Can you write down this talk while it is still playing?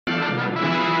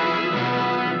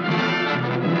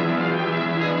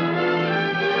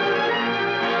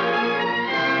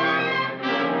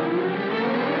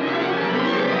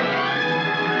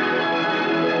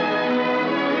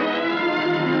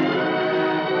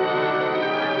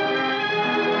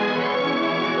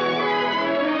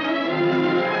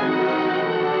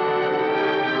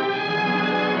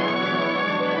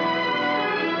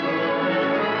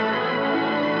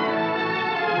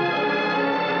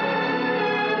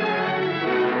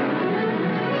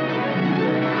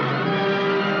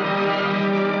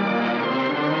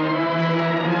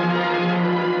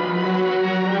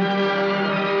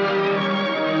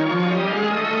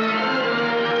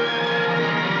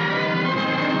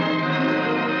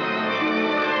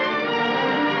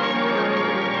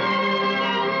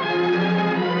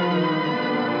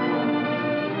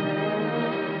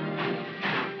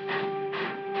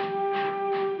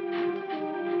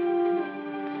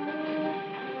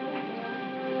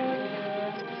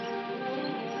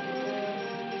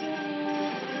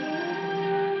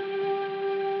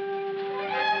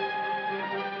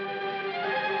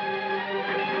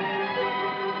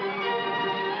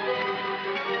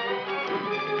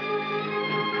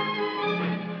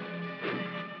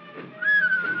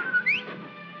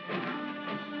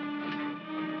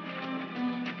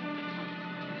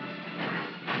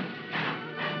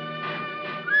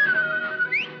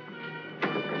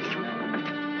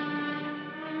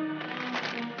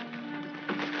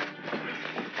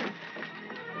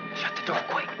door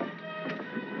quick.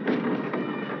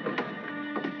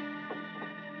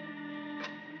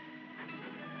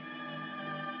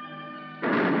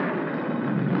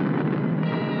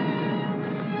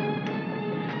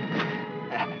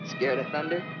 Scared of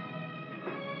thunder?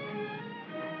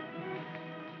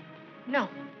 No.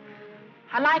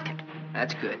 I like it.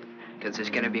 That's good, because there's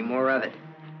going to be more of it.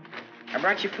 I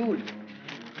brought you food.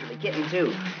 For the kitten,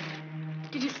 too.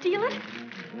 Did you steal it?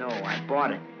 No, I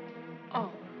bought it.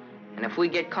 Oh. And if we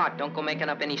get caught, don't go making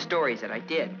up any stories that I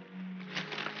did.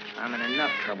 I'm in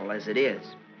enough trouble as it is.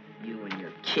 You and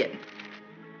your kitten.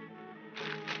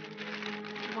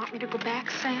 You want me to go back,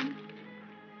 Sam?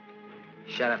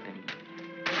 Shut up, Penny.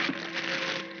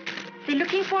 They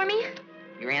looking for me?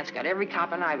 Your aunt's got every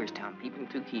cop in Iverstown peeping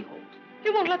through keyholes.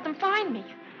 You won't let them find me.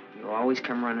 You always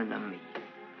come running to me.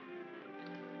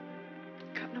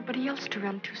 Got nobody else to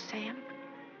run to, Sam.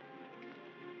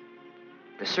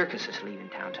 The circus is leaving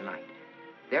town tonight.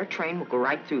 Their train will go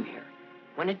right through here.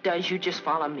 When it does, you just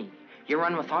follow me. You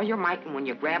run with all your might, and when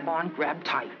you grab on, grab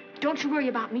tight. Don't you worry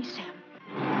about me, Sam.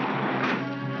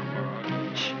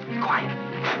 Shh, be quiet.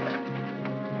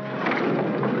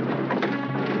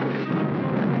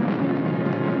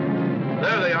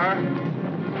 There they are.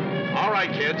 All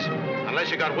right, kids.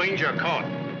 Unless you got wings, you're caught.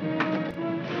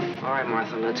 All right,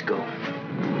 Martha, let's go.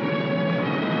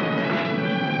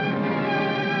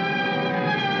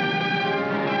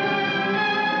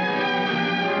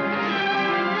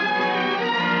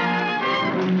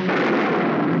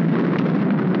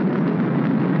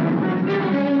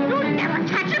 You'll never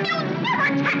catch him! You'll never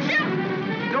catch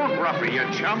him! Don't rough her, you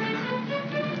chump.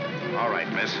 All right,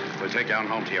 miss. We'll take you on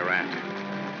home to your aunt.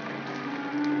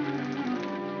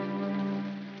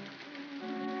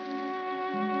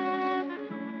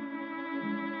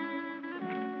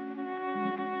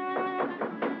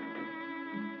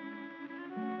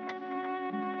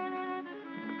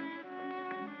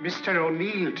 Mr.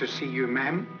 O'Neill to see you,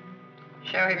 ma'am.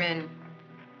 Show him in.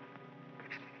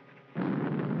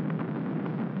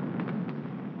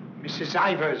 Mrs.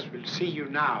 Ivers will see you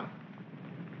now.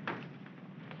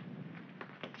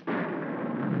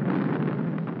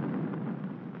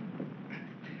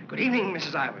 Good evening,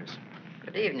 Mrs. Ivers.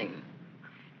 Good evening.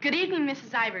 Good evening,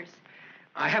 Mrs. Ivers.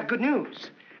 I have good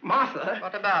news. Martha...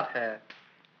 What about her?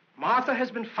 Martha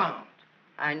has been found.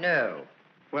 I know.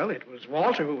 Well, it was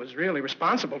Walter who was really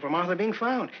responsible for Martha being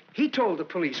found. He told the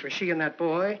police where she and that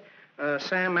boy,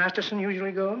 Sam Masterson,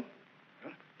 usually go.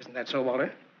 Well, isn't that so,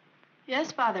 Walter?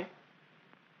 Yes, Father.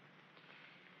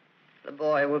 The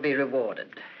boy will be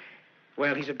rewarded.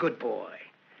 Well, he's a good boy.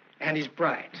 And he's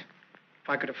bright. If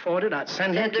I could afford it, I'd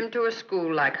send him Send him to a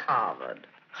school like Harvard.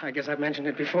 I guess I've mentioned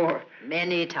it before.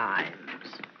 Many times.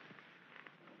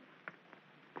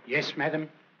 Yes, madam.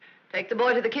 Take the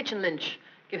boy to the kitchen, Lynch.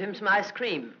 Give him some ice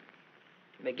cream.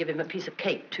 You may give him a piece of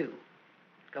cake, too.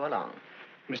 Go along.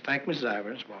 Thank Mrs.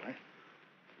 Ivers, Walter.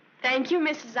 Thank you,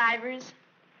 Mrs. Ivers.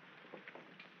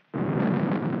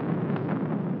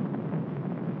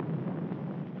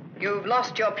 You've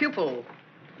lost your pupil,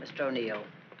 Mr. O'Neill.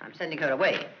 I'm sending her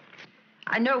away.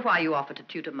 I know why you offered to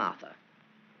tutor Martha.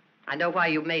 I know why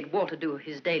you made Walter do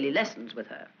his daily lessons with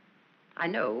her. I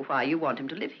know why you want him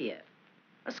to live here.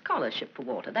 A scholarship for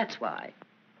Walter, that's why.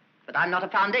 But I'm not a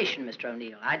foundation, Mr.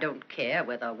 O'Neill. I don't care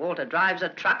whether Walter drives a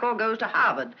truck or goes to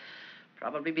Harvard.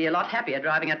 Probably be a lot happier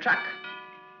driving a truck.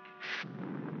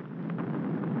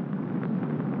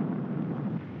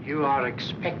 You are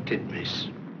expected, miss.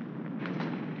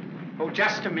 Oh,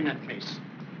 just a minute, miss.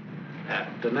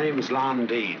 The name's Lon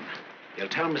Dean. You'll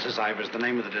tell Mrs. Ivers the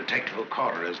name of the detective who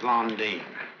caught her is Lon Dean.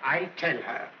 I'll tell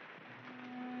her.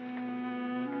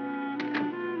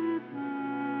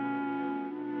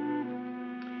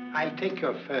 I'll take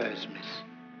your furs, miss.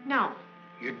 No.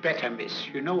 You'd better, miss.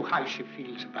 You know how she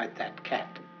feels about that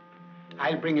cat.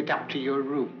 I'll bring it up to your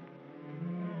room.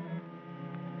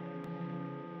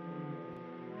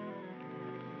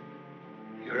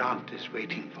 Your aunt is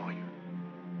waiting for you.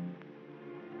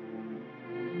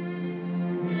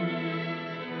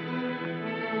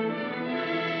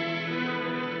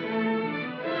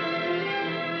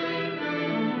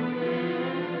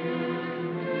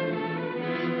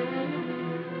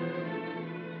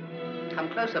 Come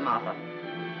closer, Martha.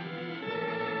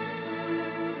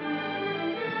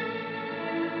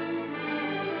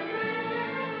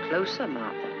 Closer,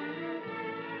 Martha.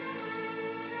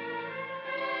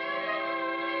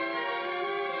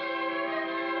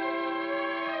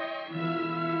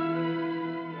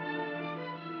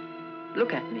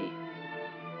 Look at me.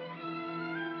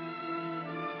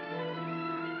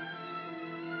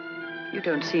 You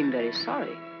don't seem very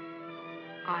sorry.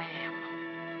 I am.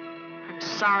 I'm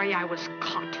sorry I was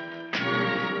caught.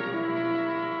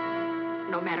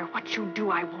 No matter what you do,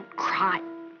 I won't cry.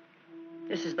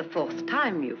 This is the 4th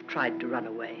time you've tried to run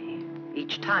away.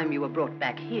 Each time you were brought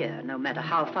back here. No matter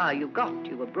how far you got,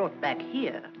 you were brought back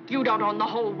here. You don't own the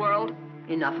whole world.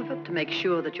 Enough of it to make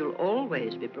sure that you'll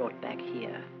always be brought back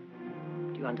here.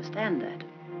 Do you understand that?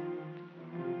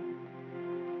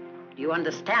 Do you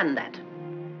understand that?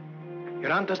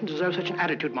 Your aunt doesn't deserve such an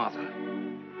attitude, Martha.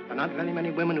 There aren't very many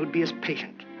women who'd be as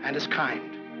patient and as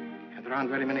kind. And there aren't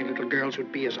very many little girls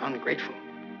who'd be as ungrateful.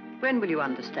 When will you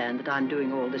understand that I'm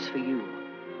doing all this for you?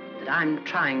 That I'm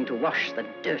trying to wash the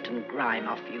dirt and grime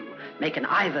off you, make an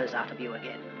Ivers out of you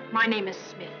again? My name is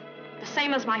Smith, the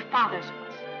same as my father's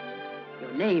was.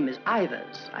 Your name is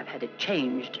Ivers. I've had it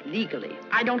changed legally.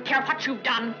 I don't care what you've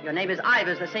done. Your name is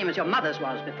Ivers, the same as your mother's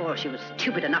was before she was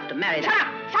stupid enough to marry Shut that.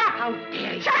 up! Shut up! How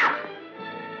dare you? Shut up!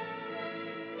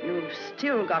 You've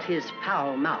still got his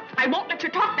foul mouth. I won't let you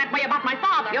talk that way about my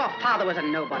father. Your father was a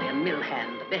nobody, a mill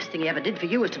hand. The best thing he ever did for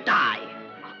you was to die.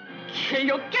 Kill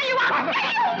you! Kill you! I'll kill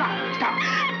you! Stop!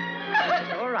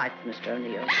 It's all right, Mr.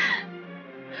 O'Neill.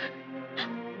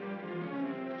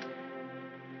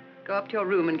 Go up to your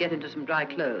room and get into some dry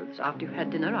clothes. After you've had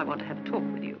dinner, I want to have a talk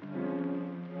with you.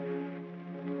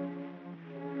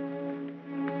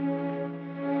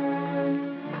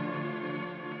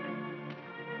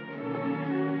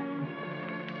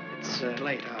 It's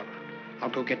late. I'll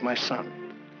go get my son.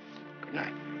 Good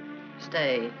night.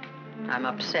 Stay. I'm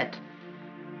upset.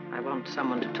 I want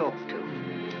someone to talk to.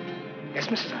 Yes,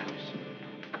 Mrs. Ivers.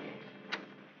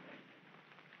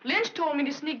 Lynch told me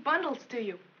to sneak bundles to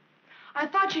you. I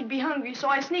thought you'd be hungry, so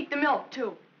I sneaked the milk,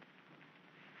 too.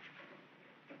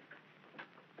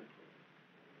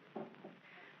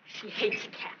 She hates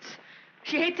cats.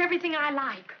 She hates everything I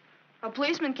like. A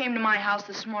policeman came to my house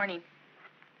this morning.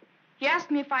 He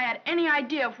asked me if I had any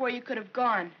idea of where you could have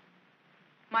gone.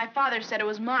 My father said it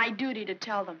was my duty to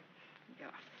tell them.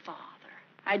 Your father.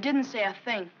 I didn't say a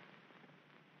thing.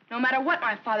 No matter what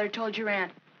my father told your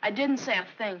aunt, I didn't say a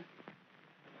thing.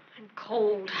 I'm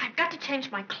cold. I've got to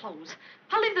change my clothes.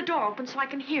 I'll leave the door open so I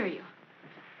can hear you.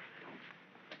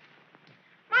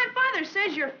 My father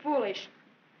says you're foolish.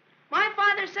 My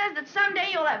father says that someday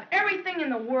you'll have everything in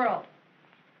the world.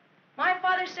 My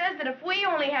father says that if we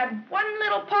only had one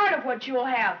little part of what you'll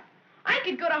have, I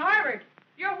could go to Harvard.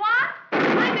 You're what?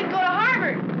 I could go to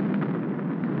Harvard.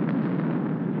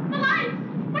 The lights!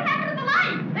 What happened to the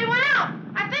lights? They went out.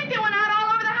 I think they went out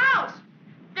all over the house.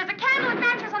 There's a candle and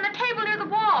mattress on the table near the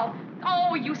wall.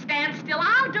 Oh, you stand still.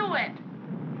 I'll do it.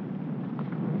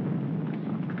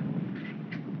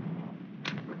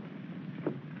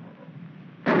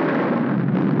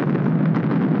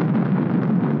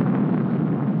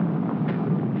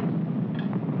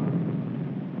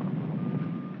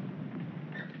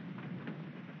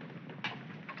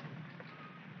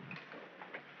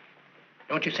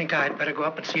 Don't you think I'd better go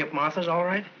up and see if Martha's all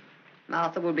right?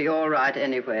 Martha will be all right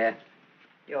anywhere.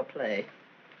 Your play.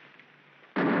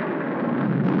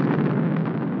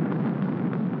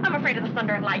 I'm afraid of the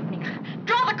thunder and lightning.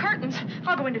 Draw the curtains.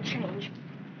 I'll go in to change.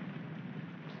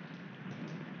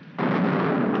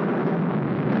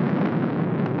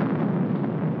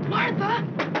 Martha!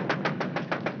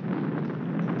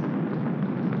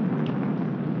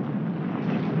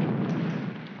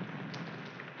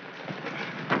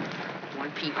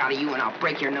 One peep out of you and I'll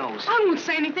break your nose. I won't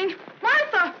say anything.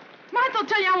 Martha! Martha'll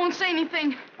tell you I won't say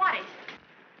anything. What is it?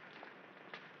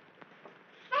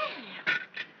 Sam!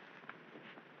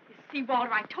 You see,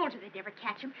 Walter, I told you they'd never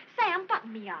catch him. Sam,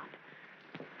 button me up.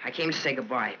 I came to say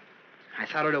goodbye. I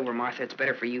thought it over, Martha. It's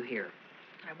better for you here.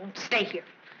 I won't stay here.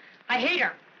 I hate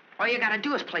her. All you gotta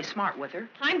do is play smart with her.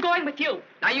 I'm going with you.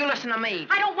 Now you listen to me.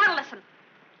 I don't want to listen.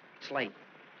 It's late.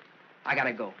 I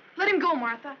gotta go. Let him go,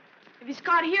 Martha. If he's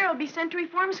caught here, he'll be sent to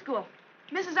reform school.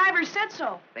 Mrs. Ivers said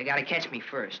so. They gotta catch me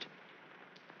first.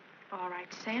 All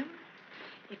right, Sam.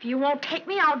 If you won't take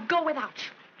me, I'll go without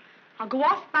you. I'll go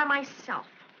off by myself.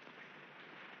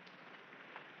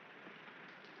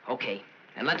 Okay,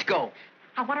 then let's go.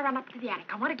 I want to run up to the attic.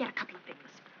 I want to get a couple of things.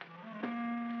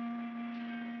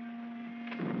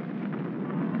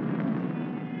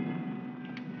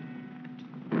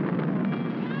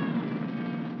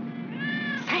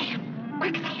 Sam!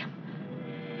 Quick, Sam!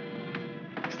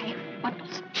 Sam,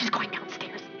 bundles. She's going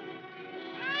downstairs.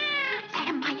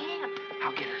 Sam, my aunt.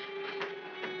 I'll get her.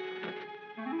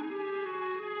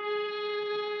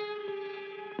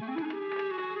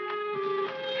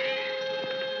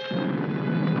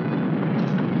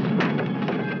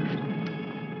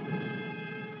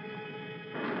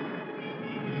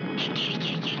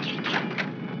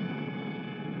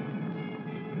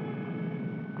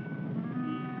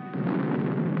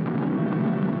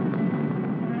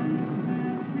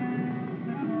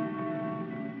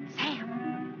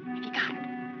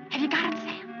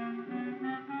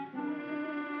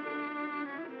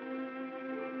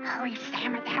 Hurry,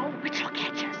 Sam, or that old witch will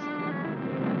catch us.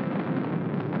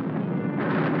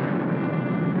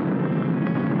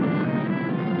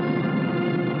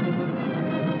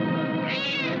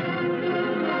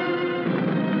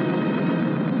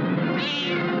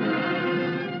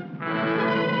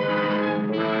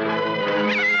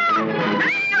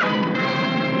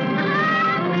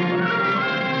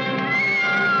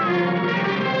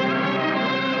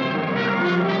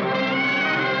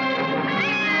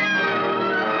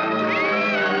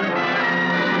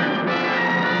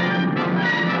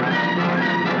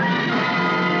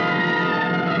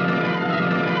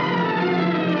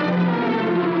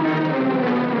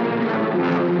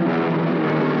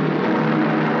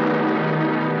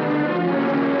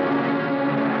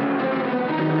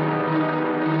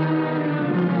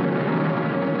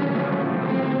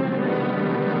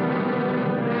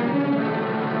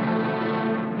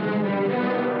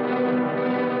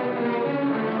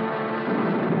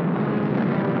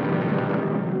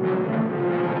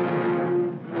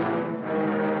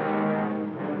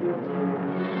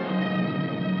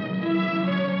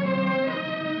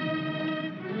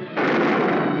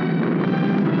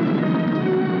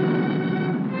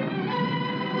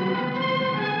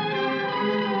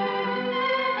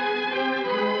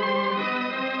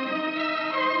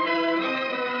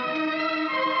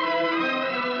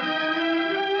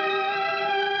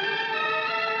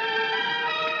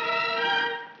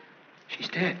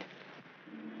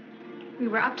 We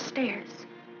were upstairs.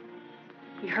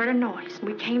 We heard a noise, and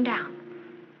we came down.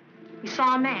 We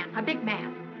saw a man, a big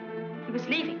man. He was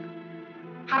leaving.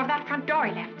 Out of that front door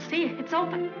he left. See, it's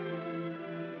open.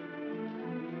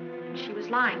 She was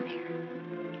lying there.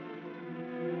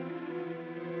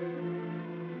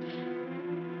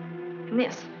 And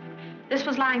this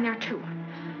was lying there, too.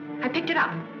 I picked it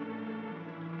up.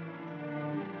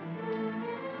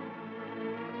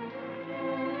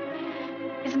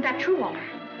 Isn't that true, Walter?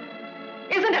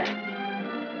 Isn't it?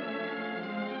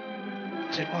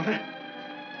 Is it, Walter?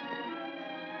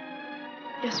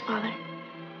 Yes, Father.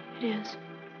 It is.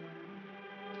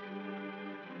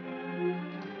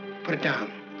 Put it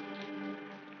down.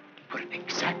 Put it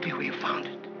exactly where you found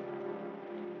it.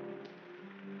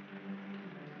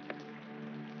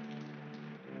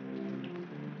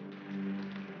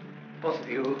 Both of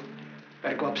you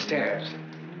better go upstairs.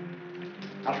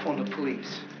 I'll phone the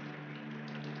police.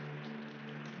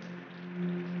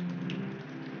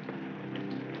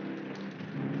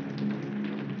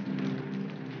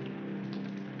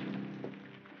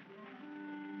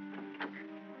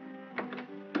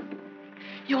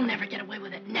 You'll never get away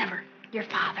with it, never. Your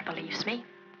father believes me.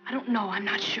 I don't know, I'm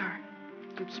not sure.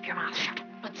 You keep your mouth shut.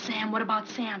 But Sam, what about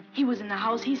Sam? He was in the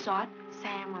house, he saw it.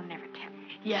 Sam will never tell.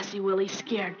 Yes, he will, he's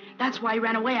scared. That's why he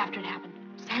ran away after it happened.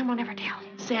 Sam will never tell.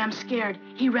 Sam's scared.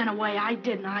 He ran away, I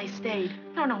didn't, I stayed.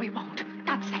 No, he won't.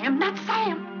 Not Sam, not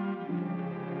Sam.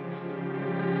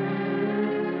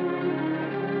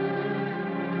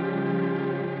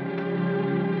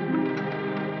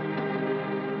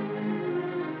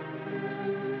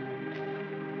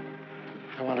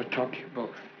 I want to talk to you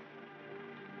both.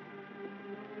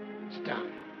 Sit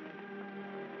down.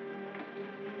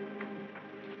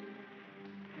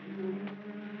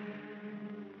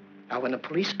 Now, when the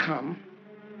police come,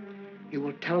 you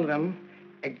will tell them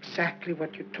exactly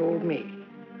what you told me.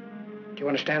 Do you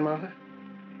understand, Martha?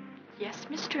 Yes,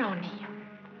 Mr. O'Neill.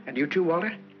 And you too,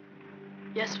 Walter?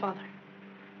 Yes, Father.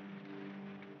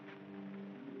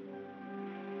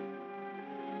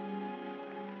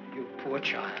 You poor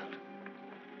child.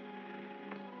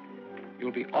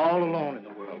 You'll be all alone in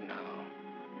the world now,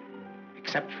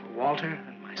 except for Walter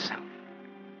and myself.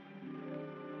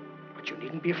 But you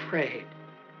needn't be afraid.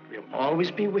 We'll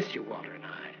always be with you, Walter and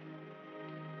I.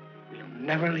 We'll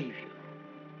never leave you.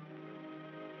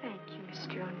 Thank you,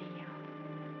 Mr. O'Neill.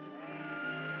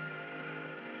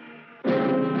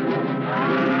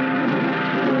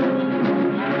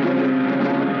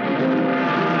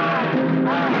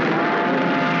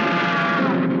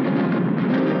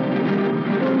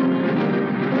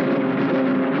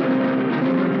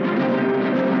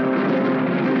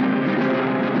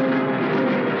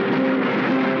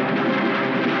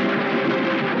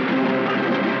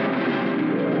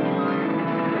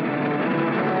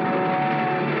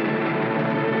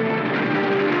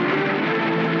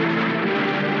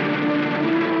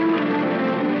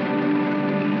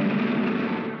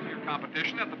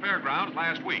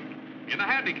 Last week. In the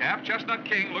handicap, Chestnut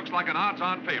King looks like an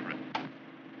odds-on favorite.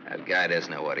 That guy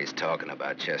doesn't know what he's talking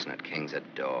about. Chestnut King's a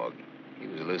dog. He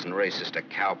was losing races to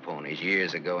cow ponies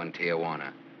years ago in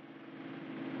Tijuana.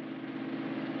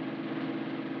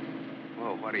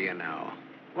 Well, what do you know?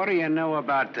 What do you know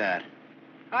about that?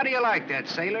 How do you like that,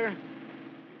 sailor?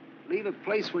 Leave a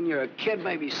place when you're a kid,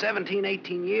 maybe 17,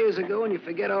 18 years ago, and you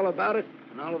forget all about it,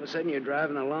 and all of a sudden you're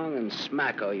driving along and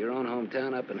smacko, your own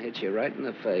hometown up and hits you right in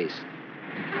the face.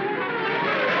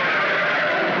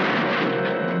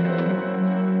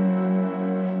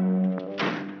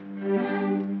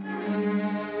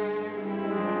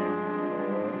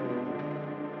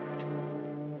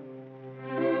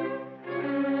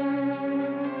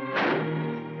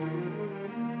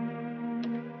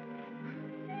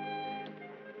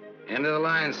 End of the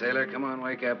line, sailor. Come on,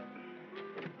 wake up.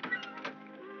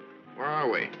 Where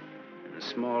are we? In a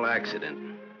small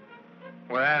accident.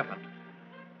 What happened?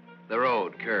 The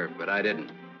road curved, but I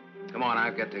didn't. Come on,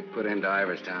 I've got to put into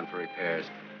Iverstown for repairs.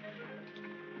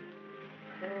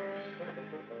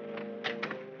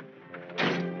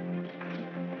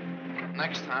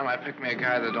 Next time, I pick me a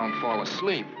guy that don't fall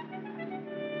asleep.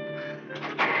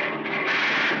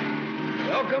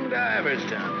 Welcome to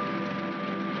Iverstown.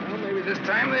 Well, maybe this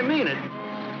time they mean it.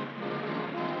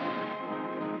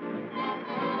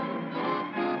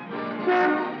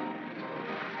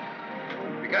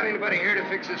 We got anybody here to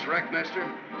fix this wreck, mister?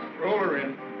 Roll her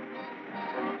in.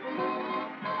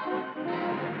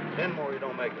 10 more, you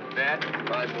don't make it. Bet.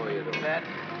 5 more, you don't. Bet.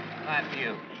 5 for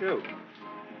you. Shoot.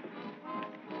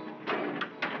 10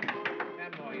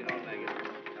 more, you don't make it.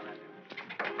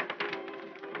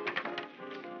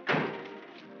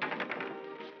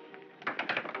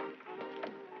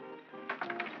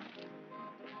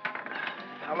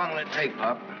 How long will it take,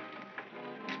 Pop?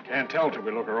 Can't tell till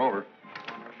we look her over.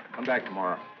 Come back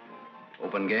tomorrow.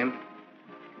 Open game?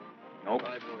 Nope.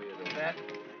 5 more, you don't. Bet.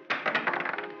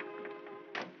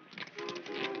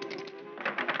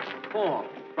 4.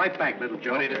 Right back, little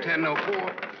Joe. 20 to 10, no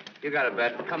 4. You got a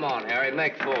bet. Come on, Harry.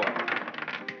 Make 4.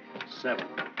 7.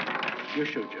 You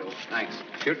shoot, Joe. Thanks.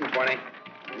 Shooting 20.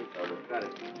 Got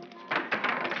it.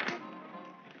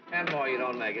 10 more, you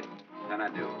don't make it. Then I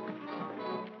do.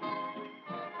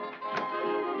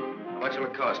 How much will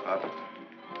it cost, Pop?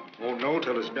 Won't know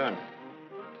till it's done.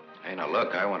 Hey, now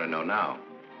look, I want to know now.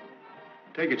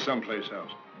 Take it someplace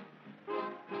else.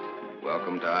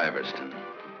 Welcome to Iverstown.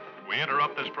 We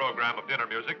interrupt this program of dinner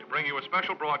music to bring you a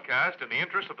special broadcast in the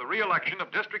interest of the re-election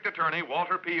of District Attorney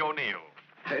Walter P. O'Neill.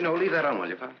 Hey, no, leave that on, will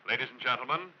you, Pop? Ladies and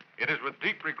gentlemen, it is with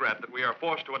deep regret that we are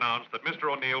forced to announce that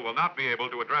Mr. O'Neill will not be able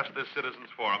to address this citizens'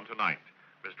 forum tonight.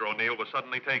 Mr. O'Neill was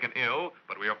suddenly taken ill,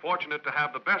 but we are fortunate to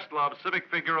have the best-loved civic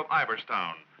figure of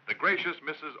Iverstown, the gracious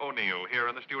Mrs. O'Neill, here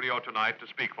in the studio tonight to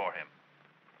speak for him.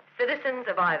 Citizens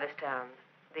of Iverstown,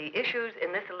 the issues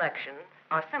in this election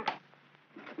are simple.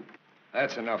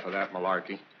 That's enough of that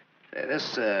malarkey. Say,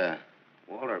 this,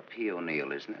 Walter P.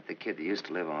 O'Neill, isn't that the kid that used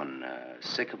to live on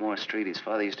Sycamore Street? His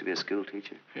father used to be a school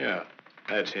teacher. Yeah,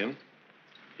 that's him.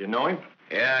 You know him?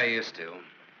 Yeah, I used to.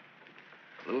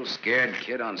 Little scared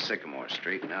kid on Sycamore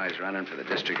Street. Now he's running for the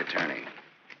district attorney.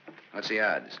 What's the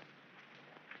odds?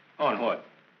 On what?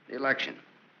 The election.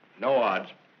 No odds.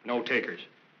 No takers.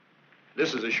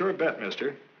 This is a sure bet,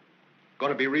 mister.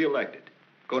 Going to be reelected.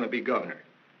 Going to be governor.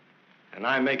 And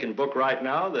I'm making book right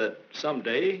now that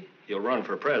someday he'll run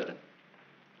for president.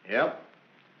 Yep.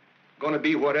 Going to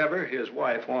be whatever his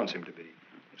wife wants him to be.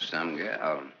 Some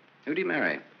gal. Who'd he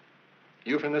marry?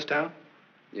 You from this town?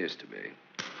 Used to be.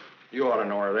 You ought to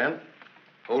know her then.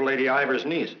 Old Lady Ivers'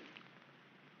 niece.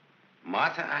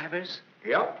 Martha Ivers?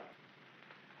 Yep.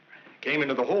 Came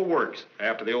into the whole works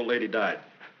after the old lady died.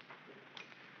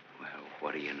 Well,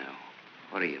 what do you know?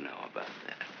 What do you know about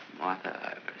that? Martha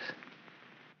Ivers.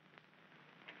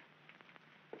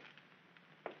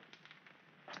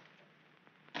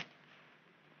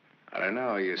 I don't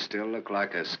know. You still look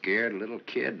like a scared little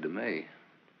kid to me.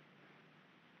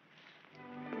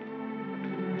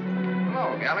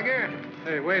 Hello, Gallagher.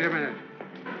 Hey, wait a minute.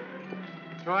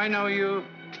 Do I know you?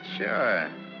 Sure.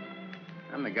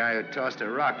 I'm the guy who tossed a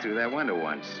rock through that window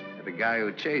once. The guy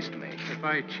who chased me. If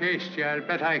I chased you, I'd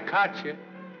bet I caught you.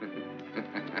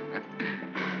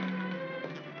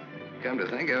 Come to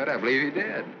think of it, I believe you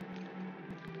did.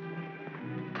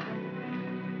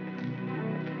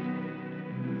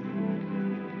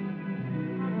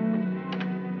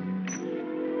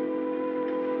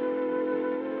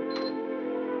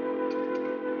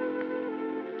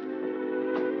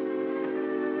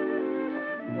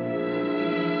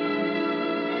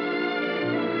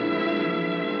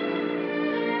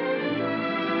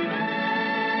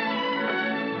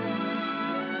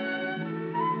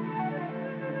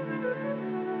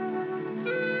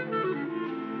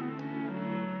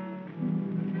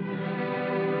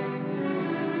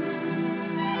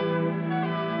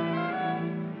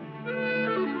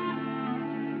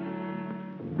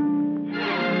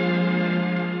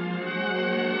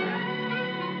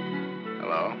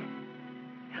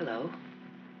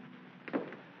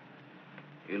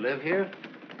 live here?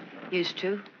 Used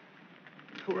to.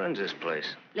 Who runs this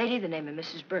place? Lady, the name of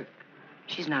Mrs. Burke.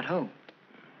 She's not home.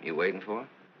 You waiting for her?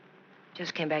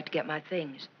 Just came back to get my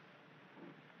things.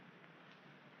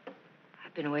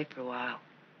 I've been away for a while.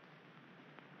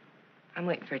 I'm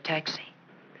waiting for a taxi.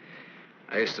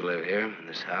 I used to live here in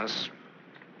this house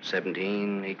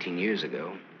 17, 18 years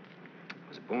ago. I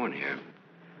was born here.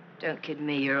 Don't kid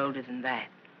me, you're older than that.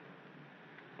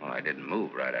 Well, I didn't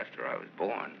move right after I was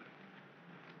born.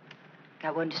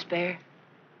 Got one to spare?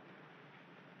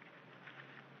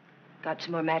 Got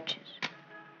some more matches?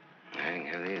 I can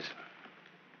have these.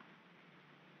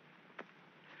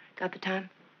 Got the time?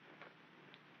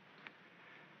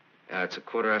 Yeah, it's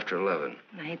 11:15.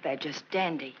 Now, ain't that just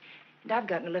dandy? And I've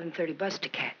got an 11:30 bus to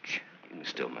catch. You can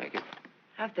still make it.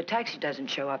 Now, if the taxi doesn't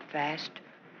show up fast.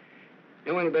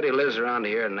 Know anybody who lives around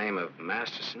here the name of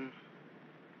Masterson?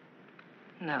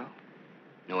 No.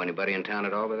 Know anybody in town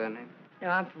at all by that name? No,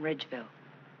 I'm from Ridgeville.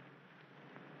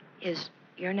 Is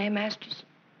your name Masterson?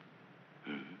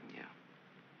 Yeah.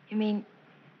 You mean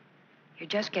you're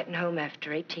just getting home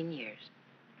after 18 years?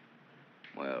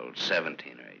 Well,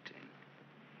 17 or 18.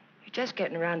 You're just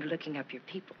getting around to looking up your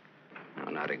people. No,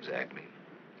 not exactly.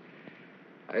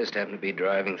 I just happened to be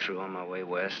driving through on my way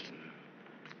west and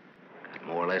got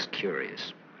more or less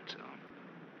curious, that's all.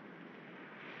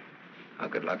 Well,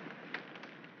 good luck.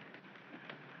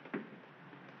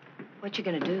 What you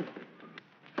gonna do?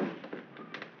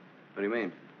 What do you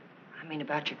mean? I mean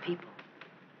about your people.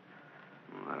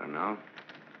 Well, I don't know.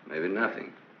 Maybe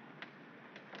nothing.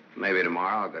 Maybe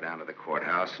tomorrow I'll go down to the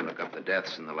courthouse and look up the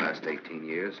deaths in the last 18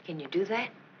 years. Can you do that?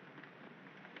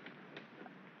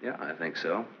 Yeah, I think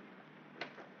so.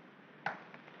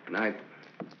 Good night.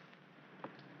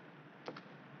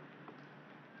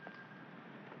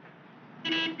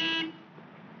 The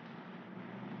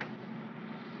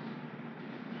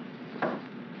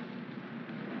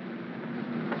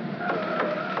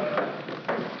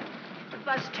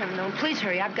bus terminal. Please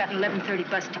hurry. I've got an 11:30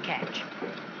 bus to catch.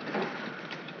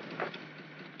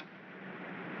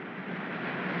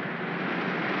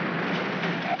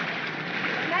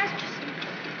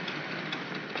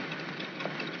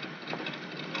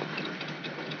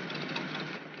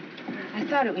 I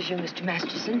thought it was you, Mr.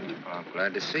 Masterson. Well, I'm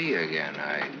glad to see you again.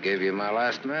 I gave you my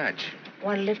last match.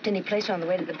 Want to lift any place on the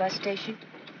way to the bus station?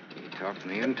 You talked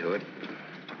me into it.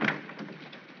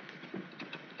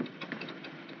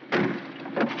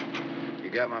 You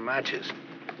got my matches.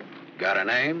 Got a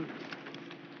name?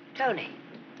 Toni.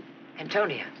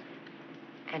 Antonia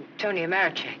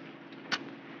Maraceck.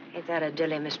 Ain't that a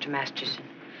dilly, Mr. Masterson?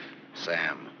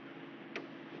 Sam.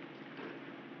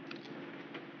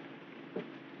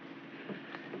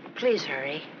 Please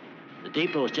hurry. The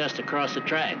depot's just across the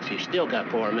tracks. You still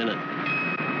got 4 minutes.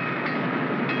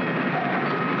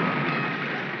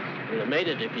 You'd have made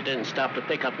it if you didn't stop to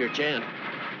pick up your gent.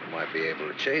 Might be able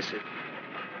to chase it.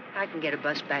 I can get a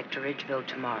bus back to Ridgeville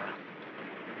tomorrow.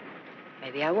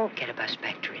 Maybe I won't get a bus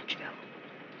back to Ridgeville.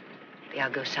 Maybe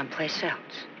I'll go someplace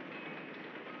else.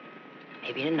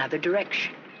 Maybe in another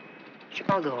direction.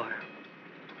 Chicago or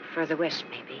further west,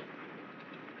 maybe.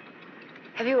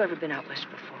 Have you ever been out west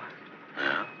before?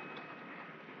 No.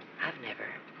 I've never.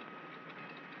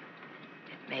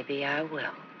 But maybe I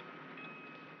will.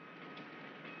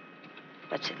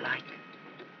 What's it like?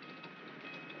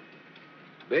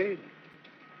 Big.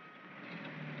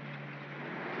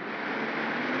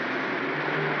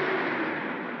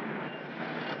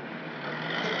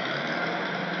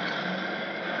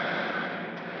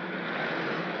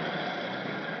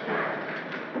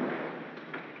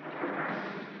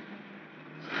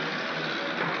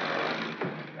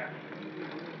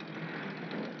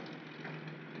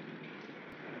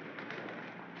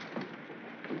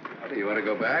 Do you want to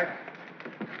go back?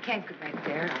 I can't go back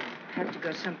there. I'll have to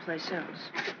go someplace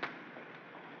else.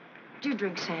 Do you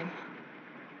drink, Sam?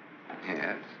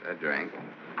 Yes, I drank.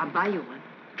 I'll buy you one.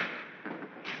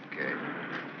 Okay.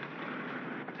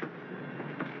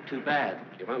 Too bad.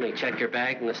 You want me to check your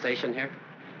bag in the station here?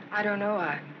 I don't know.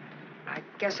 I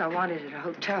guess I want it at a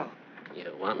hotel.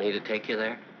 You want me to take you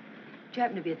there? Do you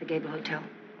happen to be at the Gable Hotel?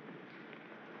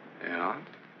 Yeah?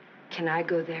 Can I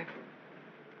go there?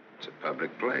 It's a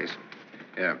public place.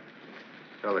 Yeah.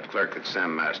 Tell the clerk that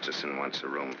Sam Masterson wants a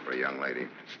room for a young lady.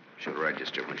 She'll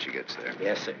register when she gets there.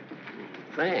 Yes, sir.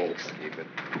 Thanks. Keep it.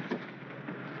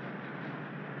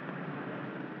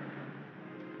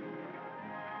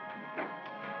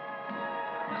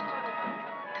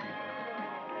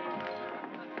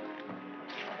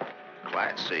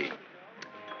 Class C.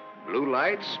 Blue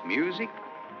lights, music,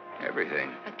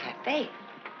 everything. A cafe.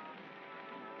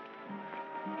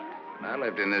 I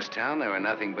lived in this town, there were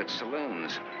nothing but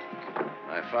saloons.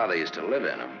 My father used to live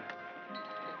in them.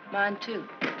 Mine, too.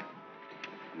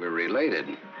 We're related.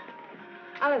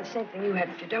 I'll have the same thing you had,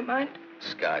 if you don't mind.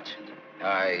 Scotch.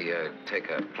 I take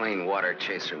a plain water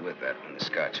chaser with that when the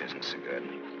scotch isn't so good.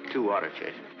 2 water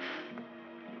chasers.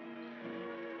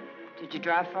 Did you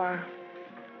drive far?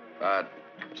 About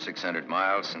 600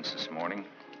 miles since this morning.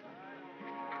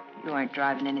 You aren't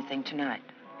driving anything tonight.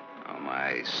 Oh,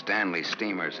 my Stanley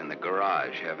steamer's in the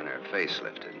garage having her face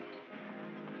lifted.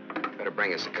 Better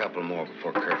bring us a couple more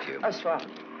before curfew. Oh, swell.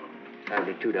 That'll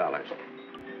be $2.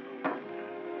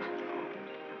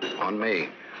 On me.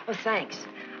 Oh, thanks.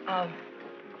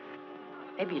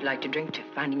 Maybe you'd like to drink to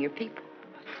finding your people.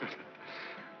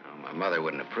 Oh, my mother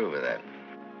wouldn't approve of that.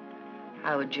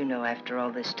 How would you know after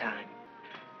all this time?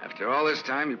 After all this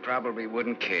time, you probably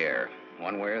wouldn't care,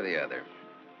 one way or the other.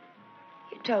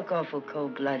 You talk awful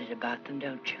cold-blooded about them,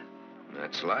 don't you?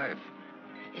 That's life.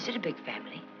 Is it a big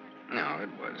family? No, it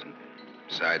wasn't.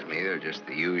 Besides me, there are just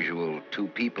the usual 2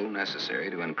 people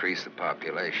necessary to increase the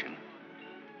population.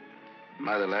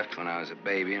 Mother left when I was a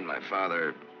baby, and my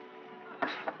father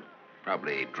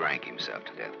probably drank himself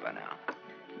to death by now.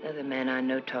 Another man I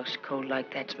know talks cold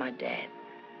like that's my dad.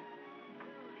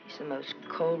 He's the most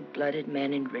cold-blooded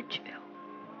man in Ridgeville.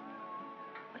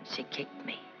 Once he kicked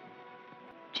me.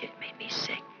 It made me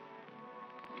sick.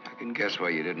 I can guess why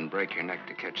you didn't break your neck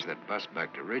to catch that bus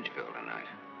back to Ridgeville tonight.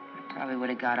 I probably would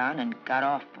have got on and got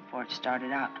off before it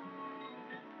started out.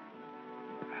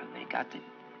 I would have got the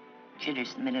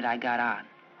jitters the minute I got on.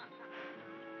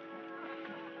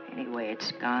 Anyway,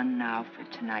 it's gone now for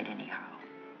tonight anyhow.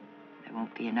 There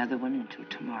won't be another one until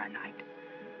tomorrow night.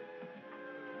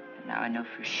 And now I know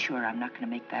for sure I'm not going to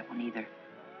make that one either.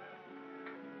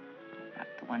 Not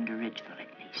the one to Ridgeville,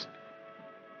 at least.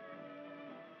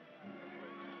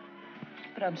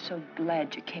 But I'm so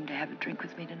glad you came to have a drink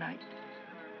with me tonight.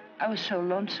 I was so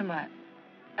lonesome, I'd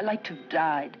like to have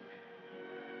died.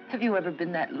 Have you ever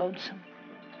been that lonesome?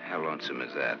 How lonesome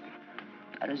is that?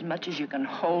 About as much as you can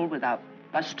hold without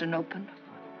busting open.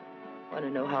 Want to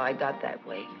know how I got that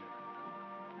way?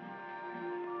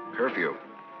 Curfew.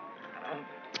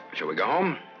 Shall we go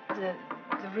home? The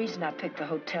reason I picked the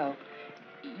hotel,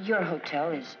 your hotel,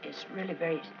 is really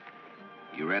very...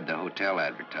 You read the hotel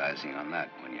advertising on that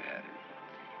when you had it.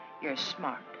 You're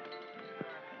smart.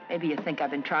 Maybe you think I've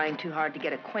been trying too hard to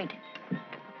get acquainted.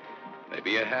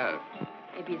 Maybe you have.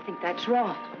 Maybe you think that's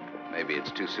wrong. Maybe it's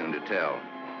too soon to tell.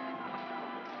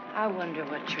 I wonder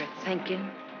what you're thinking.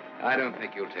 I don't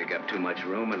think you'll take up too much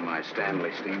room in my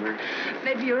Stanley steamer.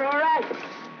 Maybe you're all right.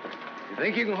 You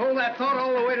think you can hold that thought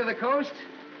all the way to the coast?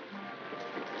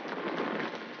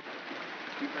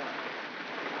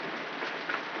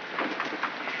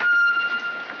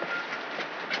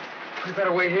 We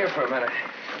better wait here for a minute.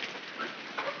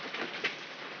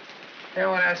 Hey, I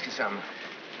want to ask you something.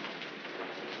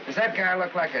 Does that guy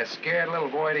look like a scared little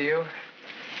boy to you?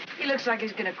 He looks like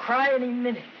he's going to cry any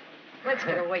minute. Let's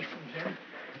get away from him.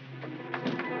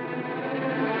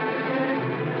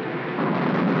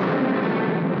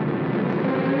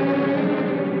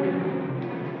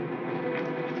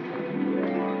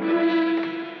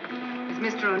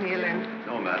 Is Mr. O'Neill in?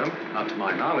 No, madam. Not to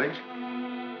my knowledge.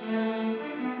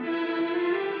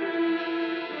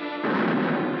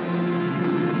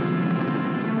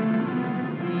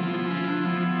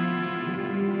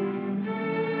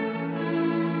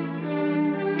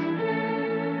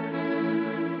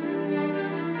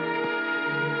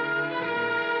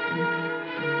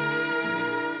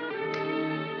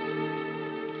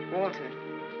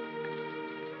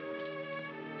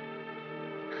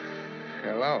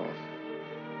 Hello.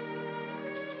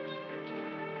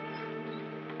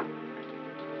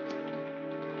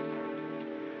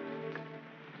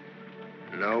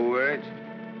 No words?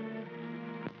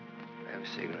 Have a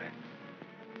cigarette.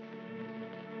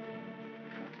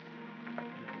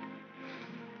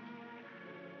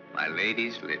 My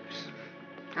lady's lips.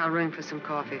 I'll ring for some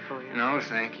coffee for you. No,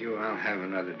 thank you. I'll have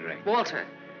another drink. Walter.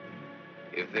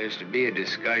 If there's to be a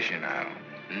discussion, I'll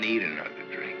need another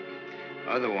drink.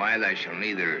 Otherwise, I shall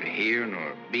neither hear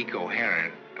nor be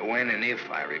coherent when and if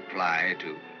I reply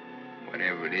to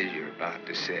whatever it is you're about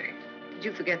to say. Did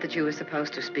you forget that you were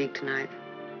supposed to speak tonight?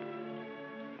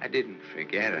 I didn't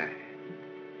forget. It's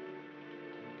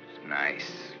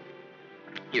nice.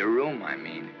 Your room, I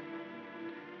mean.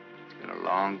 It's been a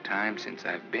long time since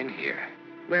I've been here.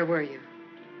 Where were you?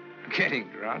 Getting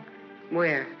drunk.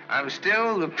 Where? I'm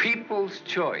still the people's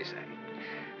choice.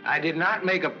 I did not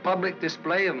make a public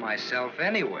display of myself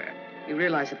anywhere. You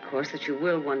realize, of course, that you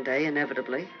will one day,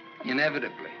 inevitably.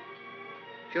 Inevitably.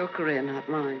 It's your career, not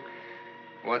mine.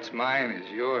 What's mine is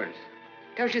yours.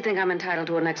 Don't you think I'm entitled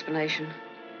to an explanation?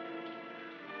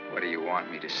 What do you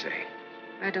want me to say?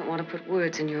 I don't want to put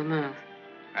words in your mouth.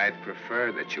 I'd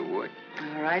prefer that you would.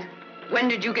 All right. When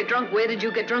did you get drunk? Where did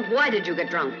you get drunk? Why did you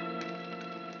get drunk?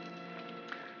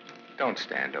 Don't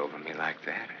stand over me like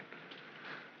that.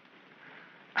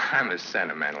 I'm a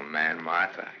sentimental man,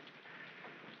 Martha.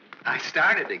 I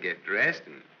started to get dressed,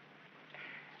 and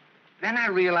then I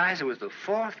realized it was the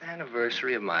 4th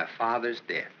anniversary of my father's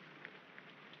death.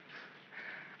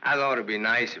 I thought it'd be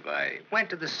nice if I went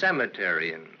to the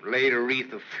cemetery and laid a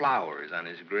wreath of flowers on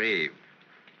his grave.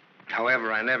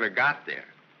 However, I never got there.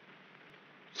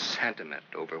 Sentiment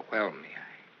overwhelmed me.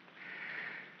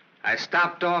 I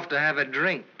stopped off to have a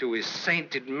drink to his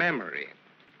sainted memory.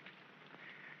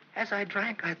 As I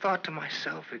drank, I thought to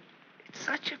myself, it's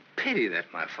such a pity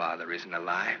that my father isn't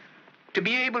alive. To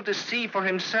be able to see for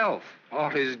himself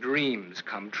all his dreams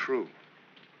come true.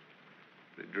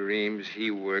 The dreams he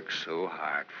worked so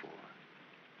hard for.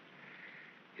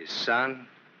 His son,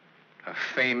 a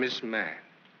famous man,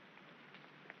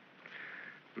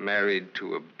 married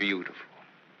to a beautiful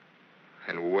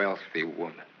and wealthy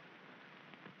woman.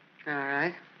 All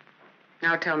right.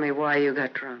 Now tell me why you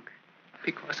got drunk.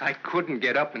 Because I couldn't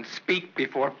get up and speak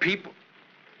before people.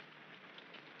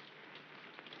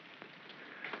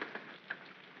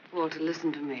 Walter,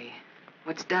 listen to me.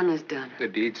 What's done is done. The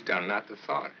deed's done, not the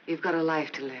thought. You've got a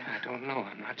life to live. I don't know.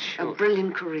 I'm not sure. A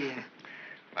brilliant career.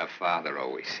 My father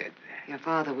always said that. Your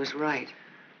father was right.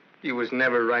 He was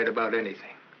never right about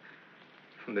anything.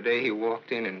 From the day he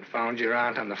walked in and found your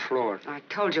aunt on the floor. I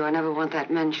told you I never want that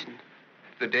mentioned.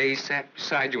 The day he sat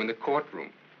beside you in the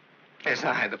courtroom. As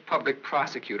I, the public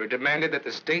prosecutor, demanded that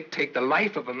the state take the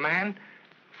life of a man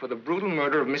for the brutal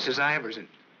murder of Mrs. Ivers. And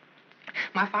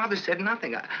my father said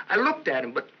nothing. I looked at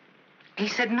him, but he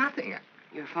said nothing.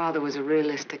 Your father was a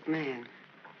realistic man.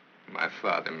 My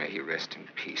father, may he rest in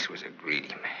peace, was a greedy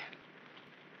man.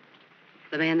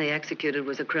 The man they executed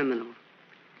was a criminal.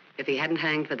 If he hadn't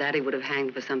hanged for that, he would have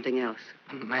hanged for something else.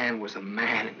 A man was a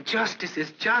man, and justice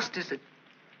is justice.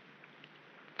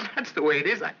 That's the way it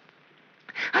is.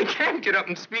 I can't get up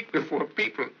and speak before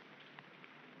people.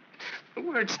 The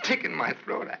words stick in my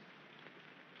throat.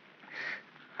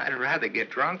 I'd rather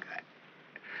get drunk.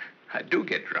 I do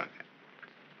get drunk.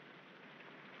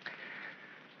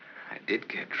 I did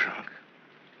get drunk.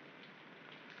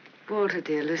 Walter,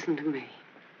 dear, listen to me.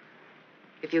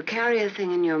 If you carry a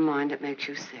thing in your mind that makes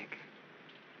you sick,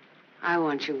 I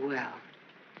want you well.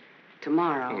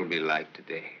 Tomorrow... It'll be like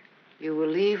today. You will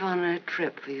leave on a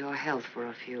trip for your health for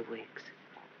a few weeks.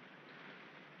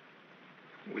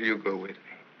 Will you go with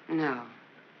me? No.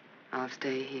 I'll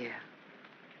stay here.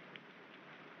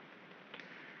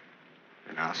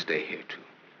 And I'll stay here, too.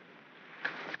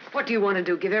 What do you want to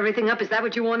do? Give everything up? Is that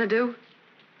what you want to do?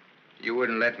 You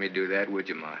wouldn't let me do that, would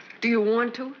you, Martha? Do you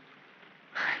want to?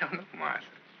 I don't know, Martha.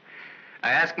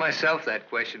 I ask myself that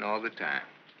question all the time.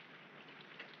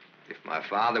 If my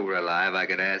father were alive, I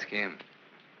could ask him.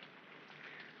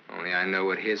 Only I know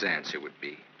what his answer would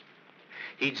be.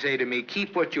 He'd say to me,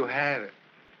 keep what you have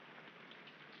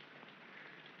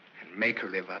and make her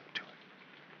live up to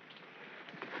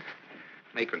it.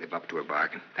 Make her live up to her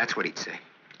bargain. That's what he'd say.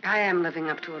 I am living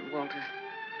up to it, Walter.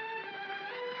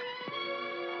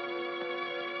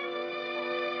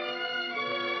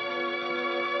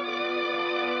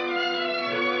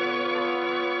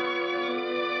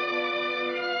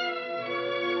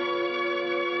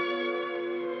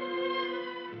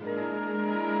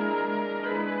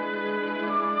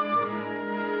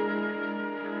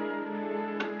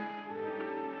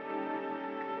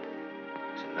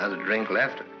 There's another drink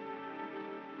left.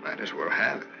 Might as well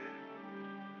have it.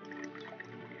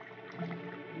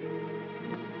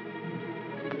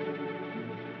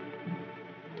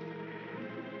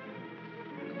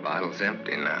 The bottle's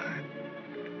empty now.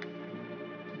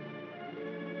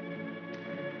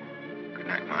 Good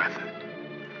night, Martha.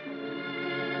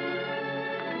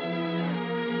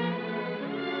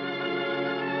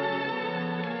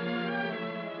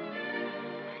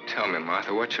 Tell me,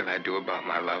 Martha, what shall I do about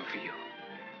my love for you?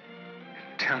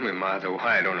 Tell me, Martha,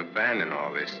 why I don't abandon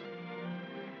all this.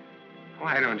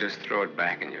 Why I don't just throw it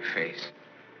back in your face.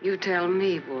 You tell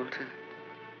me, Walter.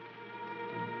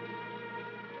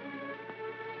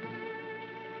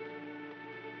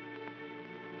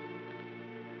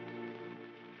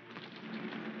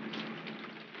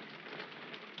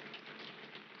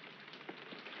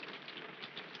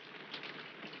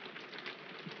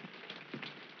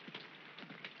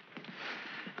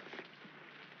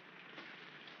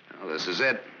 This is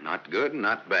it. Not good,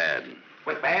 not bad.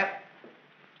 With bath?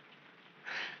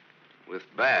 With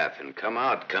bath, and come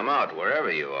out,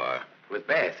 wherever you are. With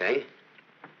bath, eh?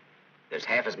 There's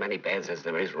half as many baths as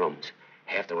there is rooms.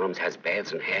 Half the rooms has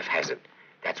baths and half hasn't.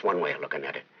 That's one way of looking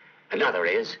at it. Another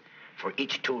is, for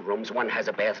each 2 rooms, one has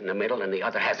a bath in the middle and the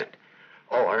other hasn't.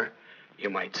 Or, you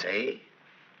might say,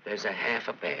 there's a half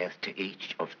a bath to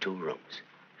each of 2 rooms.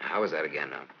 How is that again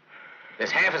now?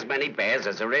 There's half as many baths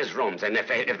as there is rooms, and if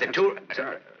the 2...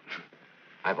 Sorry.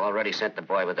 I've already sent the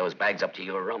boy with those bags up to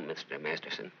your room, Mr.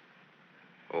 Masterson.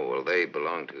 Oh, well, they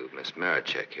belong to Miss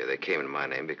Maraceck here. They came in my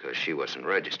name because she wasn't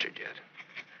registered yet.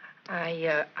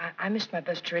 I missed my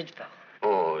bus to Ridgeville.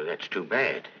 Oh, that's too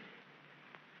bad.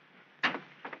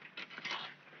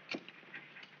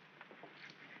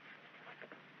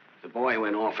 The boy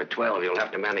went off at 12. You'll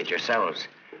have to manage yourselves.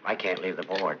 I can't leave the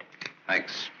board.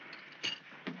 Thanks.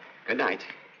 Good night.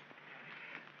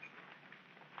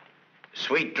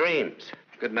 Sweet dreams.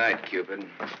 Good night, Cupid.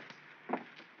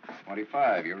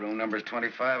 25. Your room number's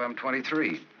 25. I'm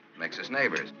 23. Makes us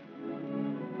neighbors.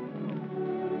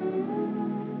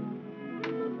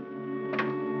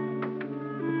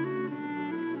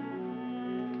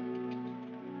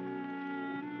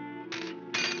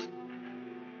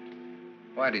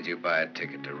 Why did you buy a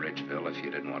ticket to Ridgeville if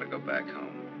you didn't want to go back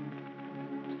home?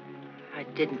 I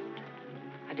didn't.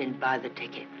 I didn't buy the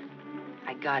ticket.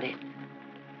 I got it,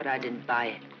 but I didn't buy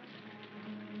it.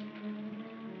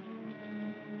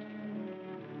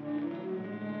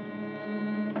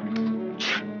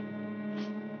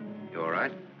 You all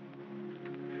right?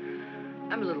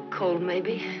 I'm a little cold,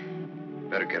 maybe.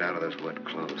 Better get out of those wet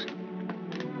clothes.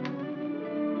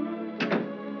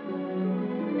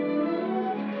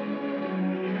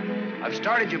 I've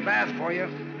started your bath for you.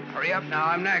 Hurry up now,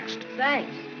 I'm next.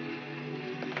 Thanks.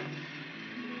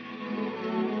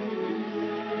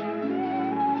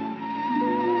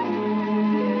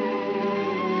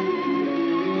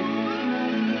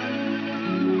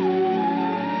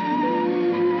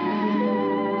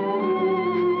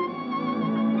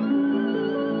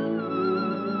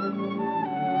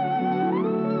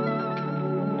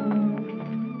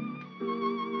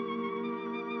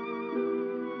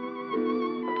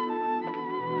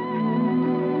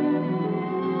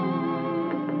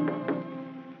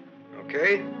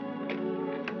 Okay?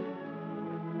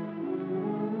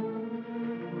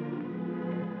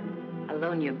 I'll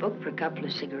loan you a book for a couple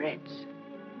of cigarettes.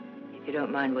 If you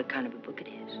don't mind what kind of a book it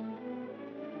is.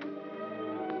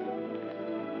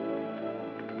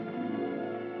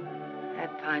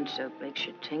 That pine soap makes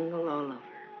you tingle all over.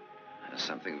 There's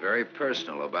something very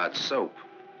personal about soap.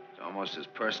 It's almost as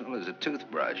personal as a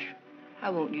toothbrush. I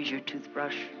won't use your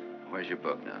toothbrush. Where's your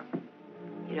book now?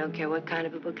 You don't care what kind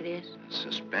of a book it is?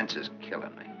 Suspense is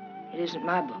killing me. It isn't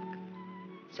my book.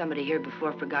 Somebody here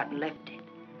before forgot and left it.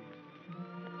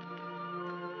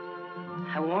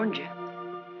 I warned you.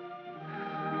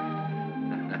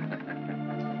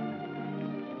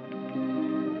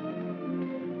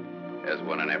 There's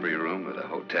one in every room of the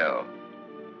hotel.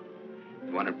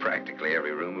 One in practically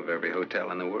every room of every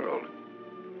hotel in the world.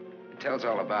 It tells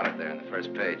all about it there in the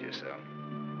first page or so.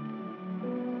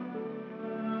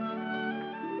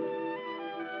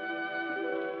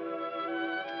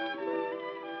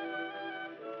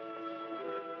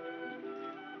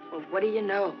 Well, what do you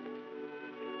know?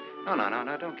 No,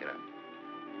 don't get up.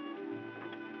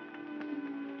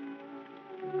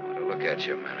 I want to look at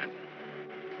you a minute.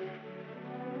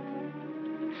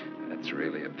 That's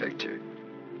really a picture.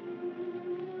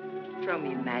 Throw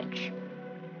me a match.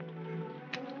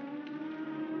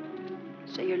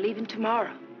 So you're leaving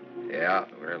tomorrow? Yeah,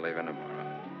 we're leaving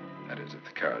tomorrow. That is, if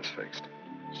the car's fixed.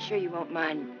 Sure you won't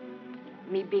mind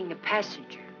me being a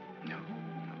passenger? No.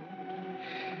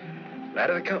 Glad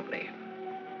of the company.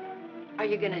 Are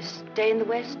you gonna stay in the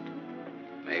West?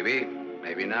 Maybe,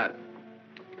 maybe not.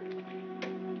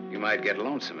 You might get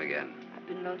lonesome again. I've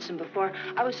been lonesome before.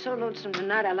 I was so lonesome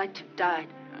tonight I like to have died.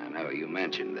 I know, you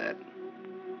mentioned that.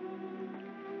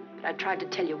 But I tried to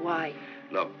tell you why.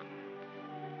 Look,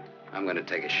 I'm gonna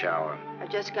take a shower. I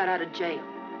just got out of jail.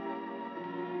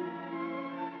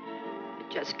 I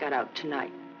just got out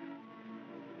tonight.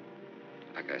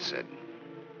 Like I said,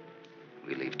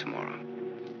 we leave tomorrow.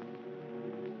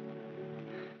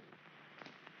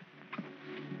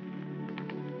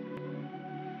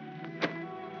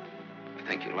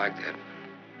 I think you like that.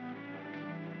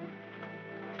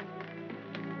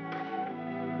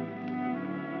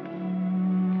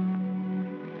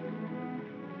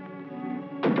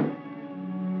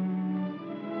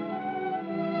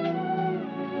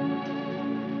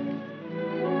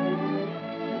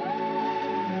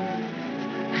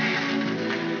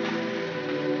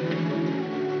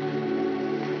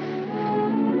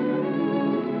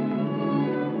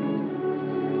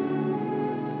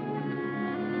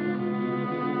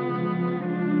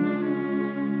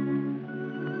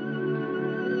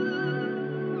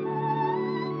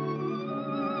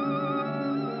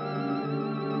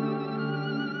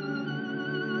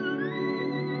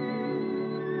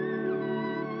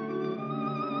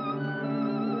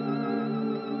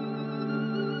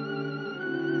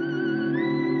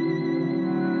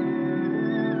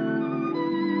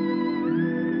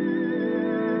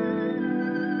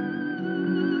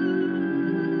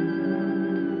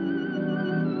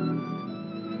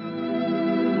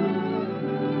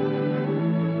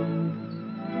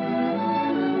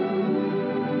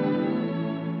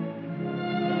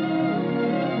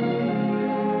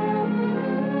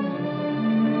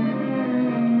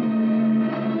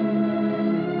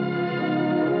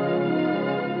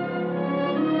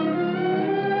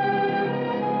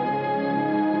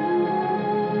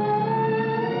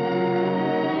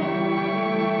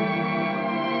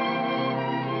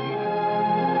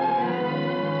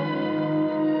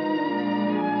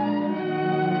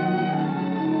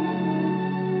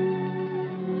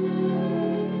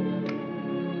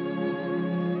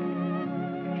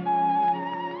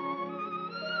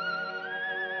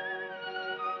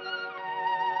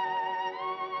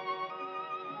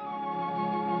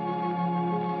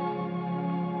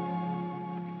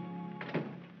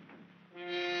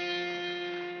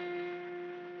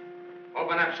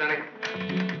 Open up, Sonny.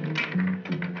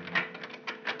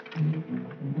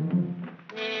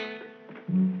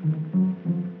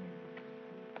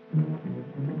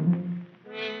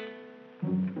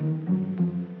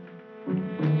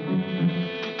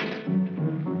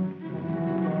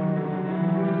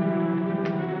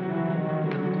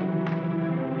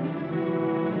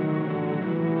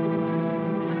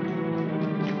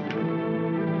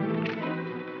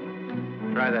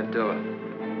 Try that door.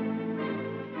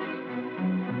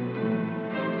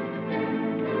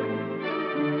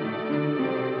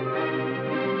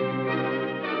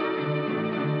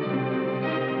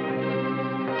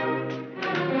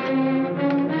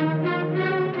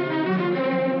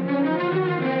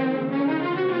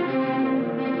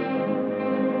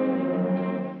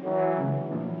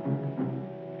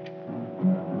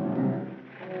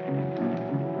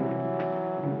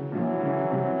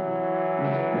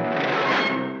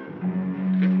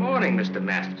 Mr.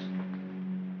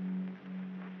 Masterson.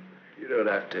 You don't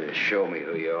have to show me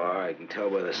who you are. I can tell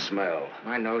by the smell.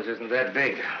 My nose isn't that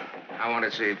big. I want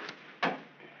to see.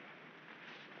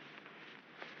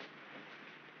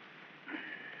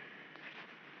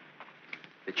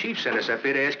 The chief sent us up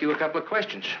here to ask you a couple of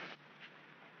questions.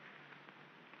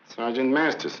 Sergeant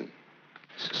Masterson.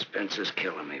 Suspense is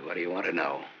killing me. What do you want to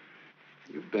know?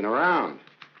 You've been around.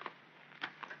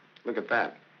 Look at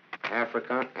that.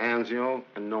 Africa, Anzio,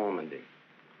 and Normandy.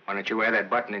 Why don't you wear that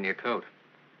button in your coat?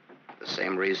 The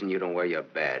same reason you don't wear your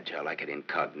badge. I like it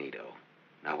incognito.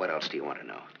 Now, what else do you want to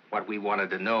know? What we wanted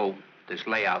to know, this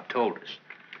layout told us.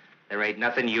 There ain't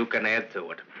nothing you can add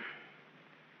to it.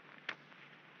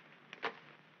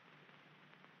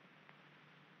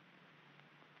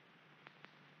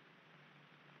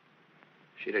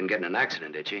 She didn't get in an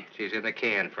accident, did she? She's in the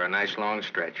can for a nice long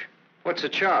stretch. What's the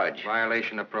charge?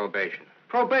 Violation of probation.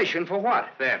 Probation for what?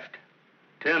 Theft.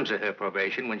 Terms of her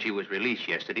probation when she was released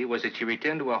yesterday was that she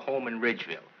returned to her home in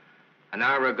Ridgeville. An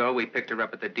hour ago, we picked her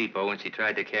up at the depot and she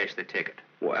tried to cash the ticket.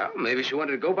 Well, maybe she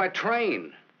wanted to go by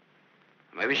train.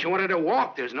 Maybe she wanted to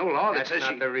walk. There's no law that says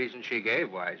That's not the reason she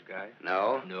gave, wise guy.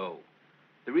 No? No.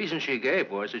 The reason she gave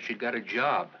was that she got a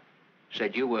job.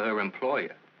 Said you were her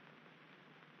employer.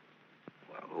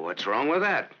 Well, what's wrong with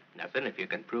that? Nothing if you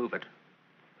can prove it.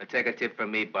 But take a tip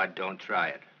from me, Bud, don't try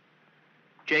it.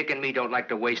 Jake and me don't like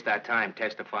to waste our time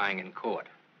testifying in court.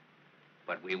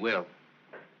 But we will.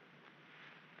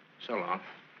 So long.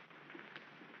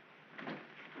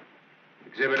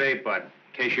 Exhibit 8, Bud, in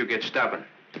case you get stubborn.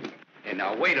 Hey,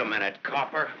 now, wait a minute,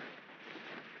 copper.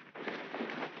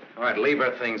 All right, leave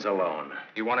her things alone.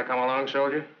 You want to come along,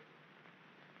 soldier?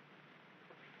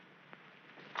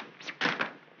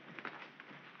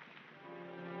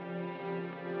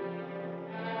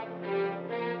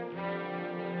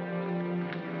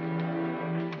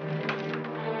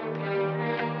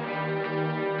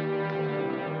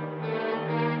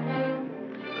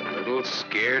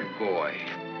 Scared boy.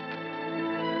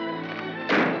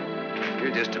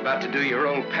 You're just about to do your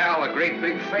old pal a great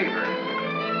big favor.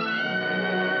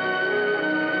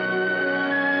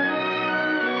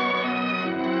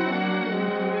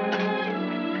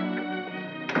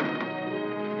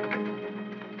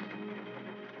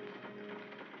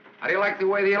 How do you like the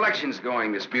way the election's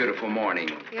going this beautiful morning?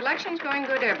 The election's going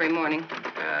good every morning.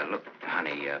 Look,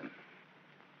 honey,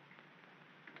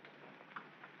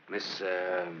 Miss,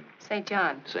 St.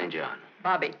 John. St. John.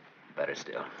 Bobby. Better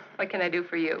still. What can I do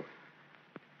for you?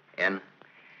 In?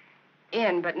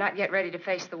 In, but not yet ready to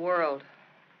face the world.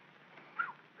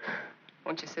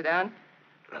 Won't you sit down?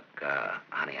 Look,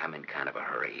 honey, I'm in kind of a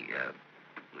hurry.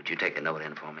 Would you take a note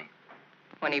in for me?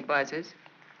 When he buzzes.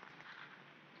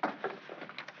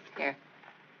 Here.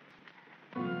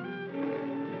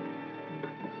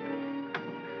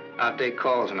 I'll take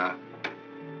calls now.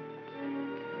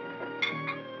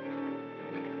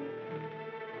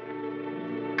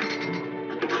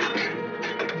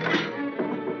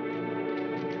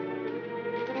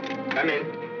 Come in.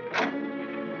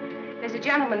 There's a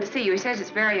gentleman to see you. He says it's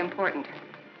very important.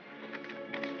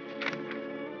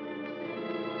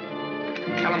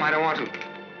 Tell him I don't want to.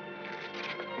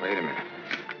 Wait a minute.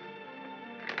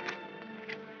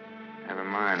 Never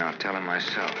mind, I'll tell him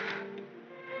myself.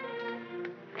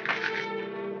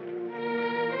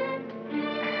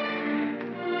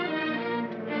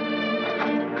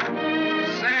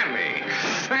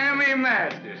 Sammy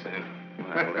Masterson.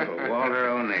 Well, little Walter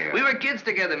O'Neill. We were kids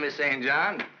together, Miss St.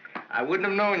 John. I wouldn't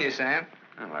have known you, Sam.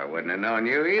 Well, I wouldn't have known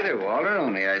you either, Walter,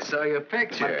 only I saw your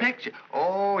picture. My picture?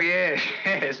 Oh, yes,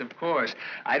 yes, of course.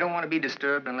 I don't want to be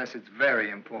disturbed unless it's very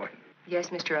important. Yes,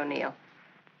 Mr. O'Neill.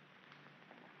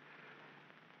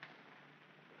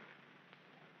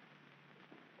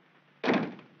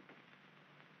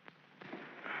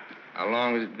 How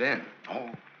long has it been? Oh,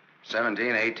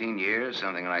 17, 18 years,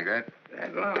 something like that.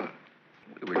 That long?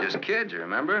 We were just kids, you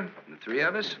remember? The three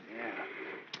of us? Yeah.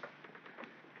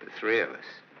 The three of us.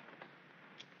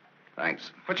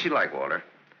 Thanks. What's she like, Walter?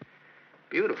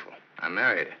 Beautiful. I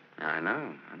married her. I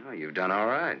know. You've done all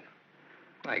right.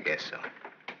 I guess so.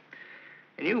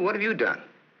 And you, what have you done?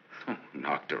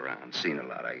 Knocked around, seen a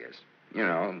lot, I guess. You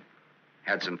know,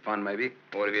 had some fun, maybe.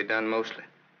 What have you done mostly?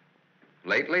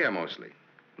 Lately or mostly?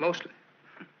 Mostly.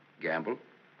 Gambled.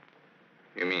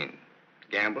 You mean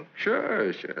gamble?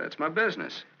 Sure. That's my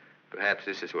business. Perhaps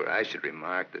this is where I should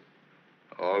remark that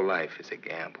all life is a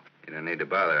gamble. You don't need to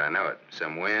bother, I know it.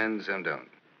 Some win, some don't.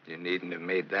 You needn't have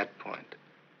made that point.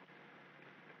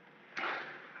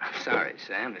 I'm sorry,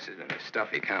 Sam. This has been a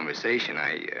stuffy conversation.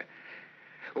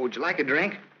 Oh, would you like a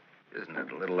drink? Isn't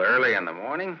it a little early in the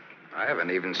morning? I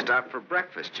haven't even stopped for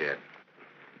breakfast yet.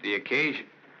 The occasion.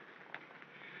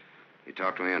 You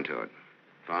talked me into it.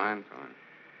 Fine.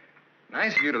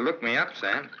 Nice of you to look me up,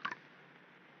 Sam.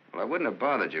 Well, I wouldn't have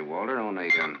bothered you, Walter, only,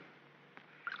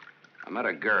 I met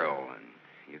a girl, and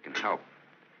you can help.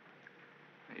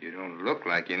 You don't look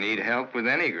like you need help with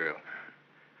any girl.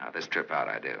 Now, this trip out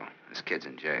I do. This kid's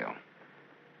in jail.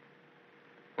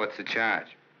 What's the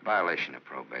charge? Violation of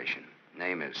probation.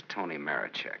 Name is Toni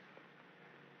Maraceck.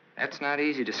 That's not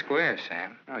easy to square,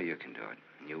 Sam. Oh, you can do it.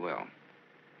 You will.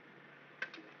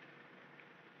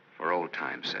 For old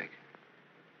time's sake.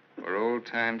 For old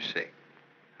time's sake.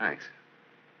 Thanks.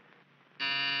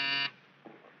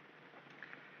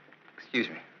 Excuse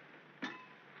me.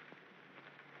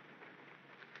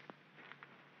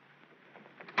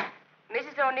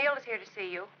 Mrs. O'Neill is here to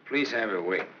see you. Please have her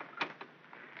wait.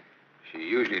 She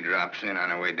usually drops in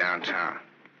on her way downtown.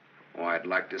 Oh, I'd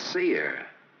like to see her.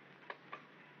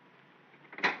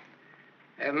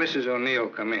 Have Mrs. O'Neill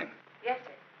come in. Yes,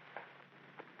 sir.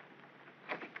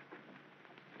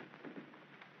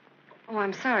 Oh,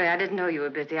 I'm sorry. I didn't know you were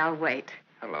busy. I'll wait.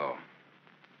 Hello.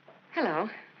 Hello.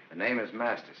 The name is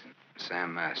Masterson.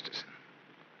 Sam Masterson.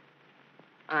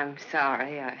 I'm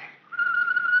sorry.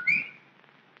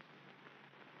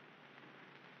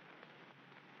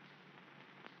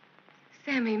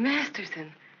 Sammy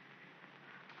Masterson.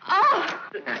 Oh!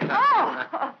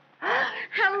 Oh!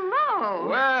 Hello.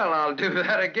 Well, I'll do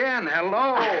that again.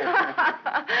 Hello.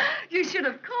 You should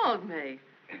have called me.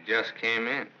 He just came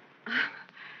in.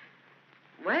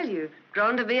 Well, you've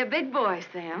grown to be a big boy,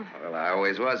 Sam. Well, I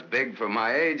always was big for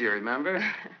my age, you remember?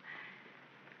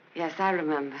 Yes, I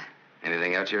remember.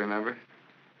 Anything else you remember?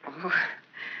 Oh,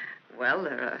 well,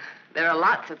 there are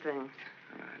lots of things.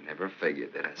 I never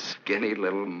figured that a skinny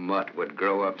little mutt would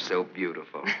grow up so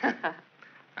beautiful.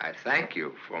 I thank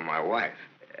you for my wife.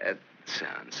 That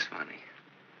sounds funny.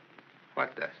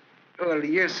 What does? Well,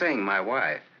 you're saying my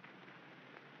wife.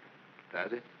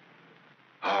 Does it?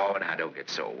 Oh, now, don't get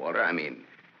so, Walter. I mean,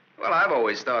 well, I've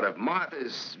always thought of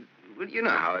Martha's... Well, you know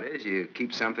how it is. You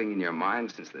keep something in your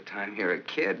mind since the time you're a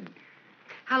kid.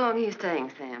 How long are you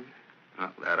staying, Sam?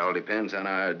 Well, that all depends on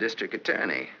our district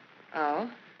attorney. Oh?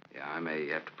 Yeah, I may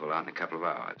have to pull out in a couple of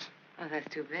hours. Oh, that's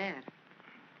too bad.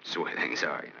 That's the way things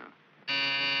are, you know.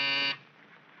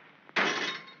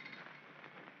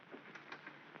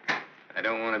 I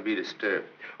don't want to be disturbed.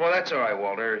 Well, that's all right,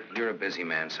 Walter. You're a busy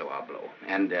man, so I'll blow.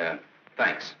 And,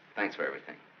 thanks. Thanks for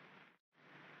everything.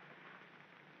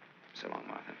 So long,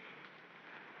 Martha.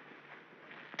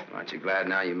 Aren't you glad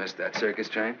now you missed that circus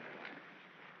train?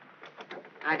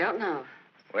 I don't know.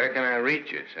 Where can I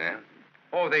reach you, Sam?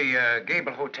 Oh, the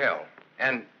Gable Hotel.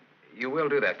 And you will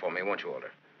do that for me, won't you,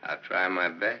 Walter? I'll try my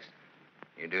best.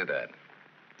 You do that.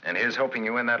 And here's hoping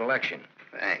you win that election.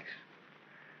 Thanks.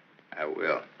 I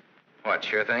will. What,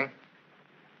 sure thing?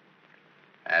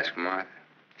 Ask Martha.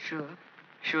 Sure.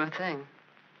 Sure thing.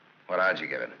 What odds you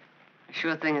give it? A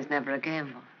sure thing is never a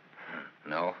gamble.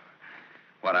 No?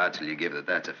 What odds will you give that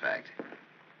that's a fact?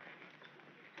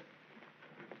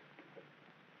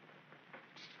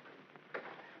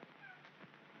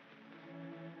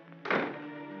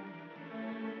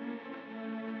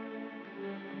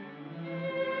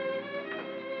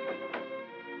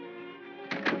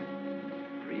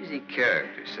 Breezy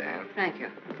character, Sam. Thank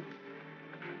you.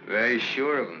 Very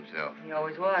sure of himself. He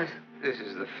always was. This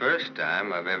is the first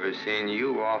time I've ever seen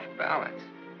you off balance.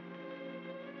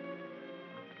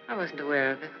 I wasn't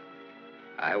aware of it.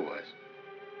 I was.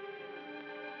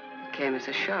 It came as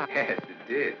a shock. Yes, it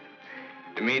did.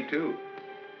 To me, too.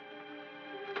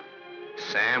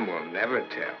 Sam will never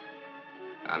tell.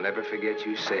 I'll never forget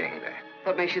you saying that.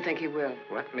 What makes you think he will?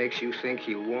 What makes you think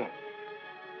he won't?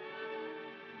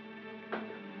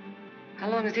 How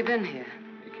long has he been here?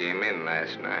 He came in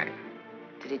last night.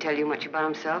 Did he tell you much about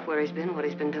himself, where he's been, what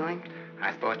he's been doing?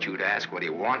 I thought you'd ask what he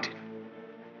wanted.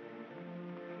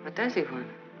 What does he want?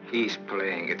 He's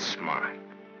playing it smart.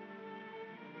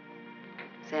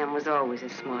 Sam was always a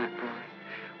smart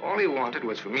boy. All he wanted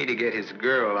was for me to get his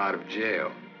girl out of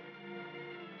jail.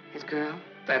 His girl?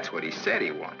 That's what he said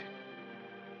he wanted.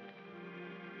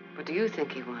 What do you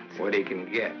think he wants? What he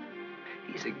can get.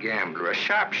 He's a gambler, a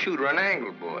sharpshooter, an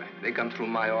angle boy. They come through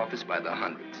my office by the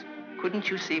hundreds. Couldn't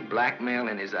you see blackmail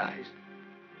in his eyes?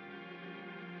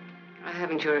 I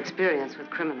haven't your experience with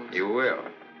criminals. You will.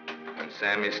 When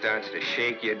Sammy starts to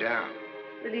shake you down.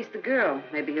 Release the girl.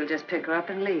 Maybe he'll just pick her up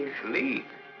and leave. Leave?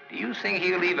 Do you think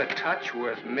he'll leave a touch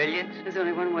worth millions? There's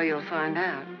only one way you'll find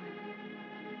out.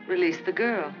 Release the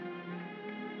girl.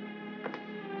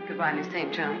 Goodbye, Miss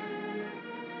St. John.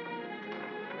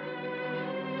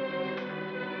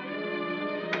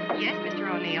 Yes, Mr.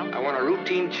 O'Neill. I want a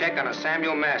routine check on a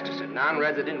Samuel Masterson,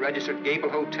 non-resident, registered Gable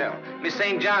Hotel. Miss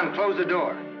St. John, close the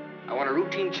door. I want a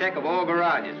routine check of all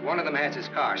garages. One of them has his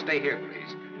car. Stay here,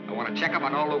 please. I want to check up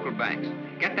on all local banks.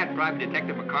 Get that private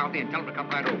detective McCarthy and tell him to come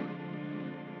right over.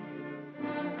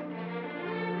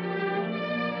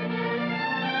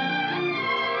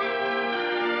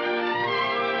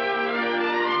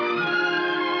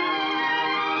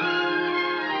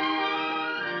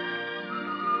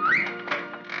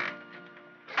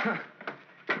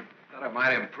 Thought I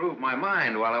might improve my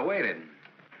mind while I waited.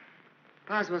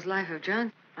 Boswell's Life of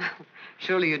John?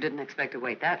 Surely you didn't expect to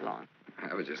wait that long.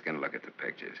 I was just going to look at the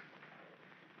pictures.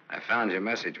 I found your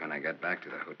message when I got back to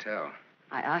the hotel.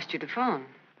 I asked you to phone.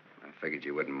 I figured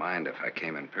you wouldn't mind if I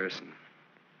came in person.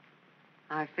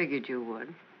 I figured you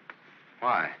would.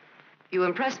 Why? You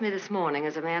impressed me this morning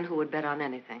as a man who would bet on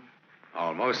anything.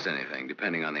 Almost anything,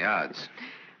 depending on the odds.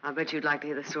 I'll bet you'd like to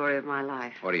hear the story of my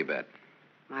life. What do you bet?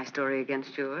 My story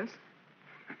against yours.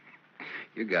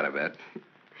 You got a bet.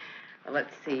 Well,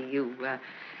 let's see.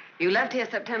 You left here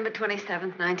September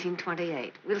 27th,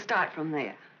 1928. We'll start from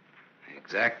there. The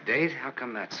exact date? How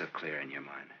come that's so clear in your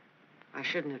mind? Why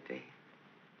shouldn't it be?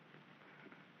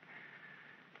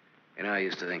 You know, I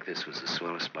used to think this was the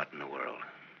swellest spot in the world.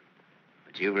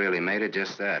 But you really made it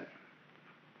just that.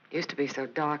 Used to be so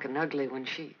dark and ugly when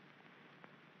she...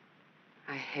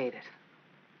 I hate it.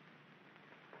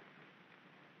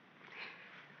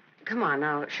 Come on,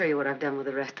 I'll show you what I've done with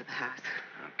the rest of the house.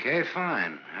 Okay,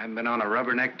 fine. I haven't been on a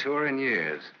rubberneck tour in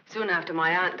years. Soon after my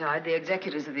aunt died, the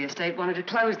executors of the estate wanted to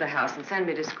close the house and send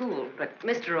me to school. But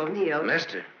Mr. O'Neill...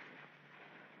 Mister?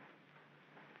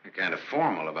 You're kind of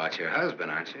formal about your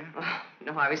husband, aren't you? Oh,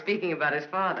 no, I was speaking about his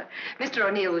father. Mr.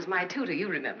 O'Neill was my tutor. You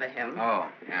remember him. Oh,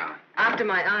 yeah. After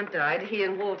my aunt died, he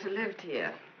and Walter lived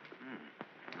here.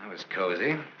 That was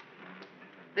cozy.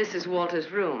 This is Walter's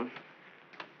room.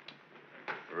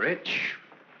 Rich.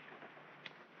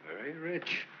 Very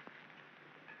rich.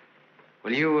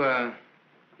 Well, you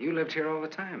lived here all the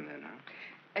time then, huh?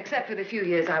 Except for the few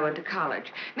years I went to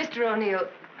college. Mr. O'Neill,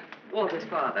 Walter's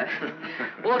father.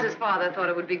 Walter's father thought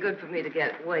it would be good for me to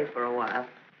get away for a while.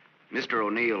 Mr.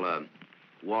 O'Neill,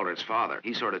 Walter's father,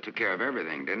 he sort of took care of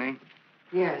everything, didn't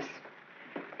he? Yes.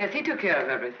 Yes, he took care of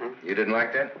everything. You didn't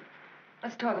like that?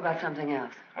 Let's talk about something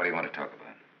else. What do you want to talk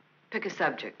about? Pick a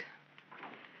subject.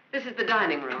 This is the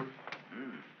dining room.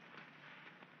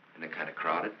 Isn't it kind of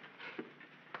crowded?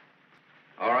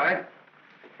 All right.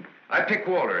 I pick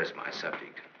Walter as my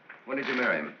subject. When did you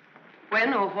marry him?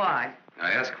 When or why?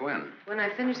 I ask when. When I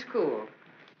finished school.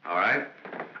 All right.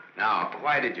 Now,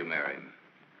 why did you marry him?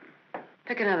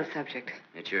 Pick another subject.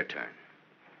 It's your turn.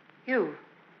 You.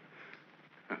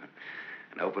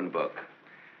 An open book.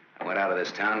 I went out of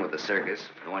this town with the circus,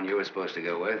 the one you were supposed to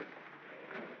go with.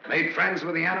 Made friends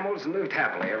with the animals and lived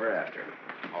happily ever after.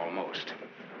 Almost.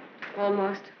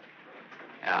 Almost?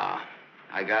 Yeah.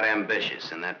 I got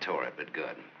ambitious, and that tore it, but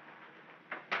good.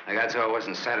 I got so I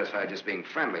wasn't satisfied just being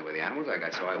friendly with the animals. I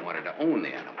got so I wanted to own the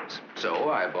animals.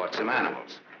 So I bought some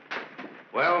animals.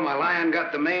 Well, my lion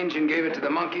got the mange and gave it to the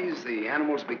monkeys. The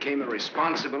animals became a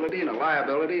responsibility and a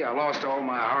liability. I lost all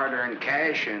my hard-earned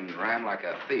cash and ran like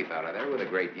a thief out of there with a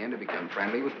great yen to become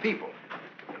friendly with people.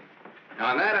 Now,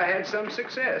 on that, I had some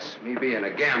success, me being a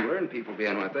gambler and people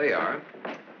being what they are.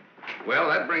 Well,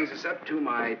 that brings us up to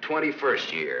my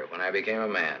 21st year, when I became a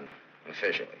man,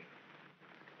 officially.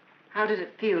 How did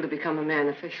it feel to become a man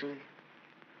officially?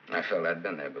 I felt I'd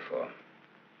been there before.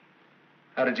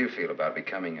 How did you feel about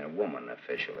becoming a woman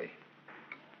officially?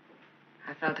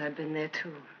 I felt I'd been there,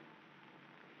 too.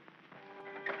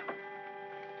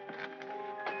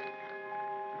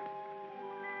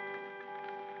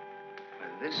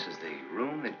 Well, this is the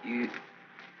room that you... Do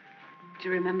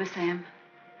you remember, Sam?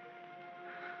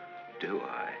 Do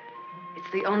I?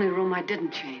 It's the only room I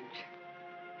didn't change.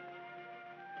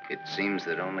 It seems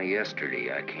that only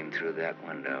yesterday I came through that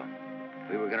window.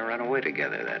 We were going to run away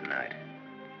together that night.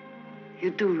 You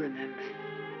do remember.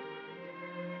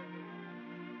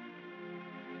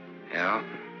 Yeah.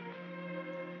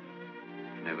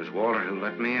 And it was Walter who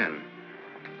let me in.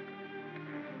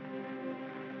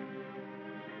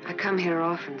 I come here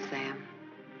often, Sam.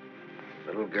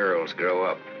 Little girls grow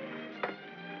up.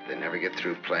 They never get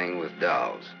through playing with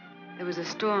dolls. There was a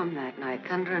storm that night,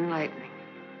 thunder and lightning.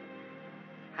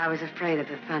 I was afraid of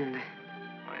the thunder.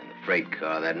 Why, in the freight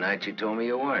car that night, you told me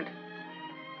you weren't.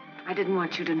 I didn't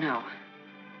want you to know.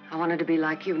 I wanted to be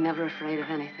like you, never afraid of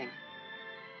anything.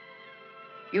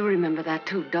 You remember that,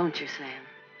 too, don't you, Sam?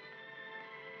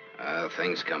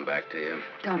 Things come back to you.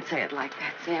 Don't say it like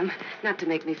that, Sam. Not to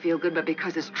make me feel good, but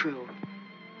because it's true.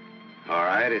 All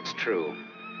right, it's true.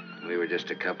 We were just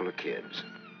a couple of kids.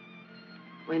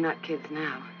 We're not kids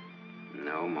now.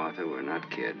 No, Martha, we're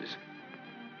not kids.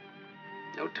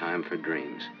 No time for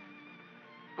dreams.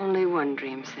 Only one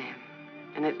dream, Sam.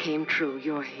 And it came true.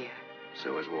 You're here.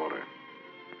 So is Walter.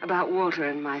 About Walter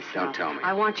and myself. Don't tell me.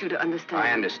 I want you to understand.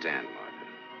 I understand, Martha.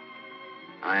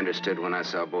 I understood when I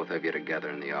saw both of you together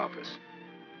in the office.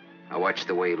 I watched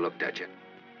the way he looked at you.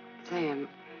 Sam,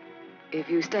 if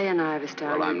you stay in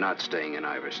Iverstown... Well, I'm not staying in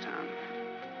Iverstown.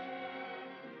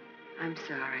 I'm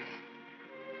sorry.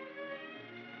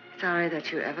 Sorry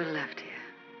that you ever left here.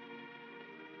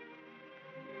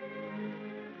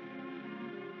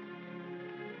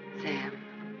 Sam,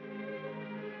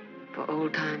 for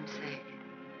old time's sake.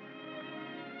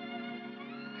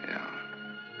 Yeah.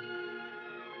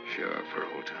 Sure, for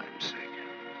old time's sake.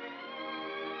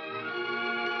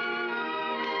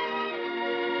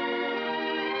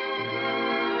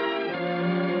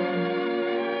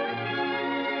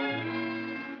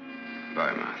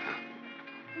 Bye, Martha.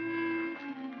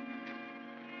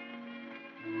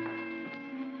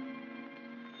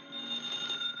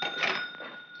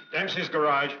 Dempsey's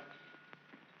garage.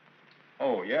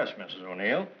 Oh, yes, Mrs.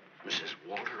 O'Neill. Mrs.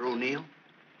 Walter O'Neill?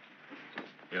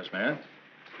 Yes, ma'am.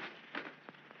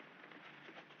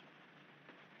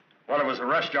 Well, it was a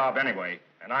rush job anyway,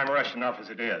 and I'm rushed enough as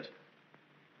it is.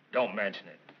 Don't mention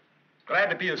it. Glad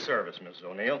to be of service, Mrs.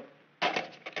 O'Neill.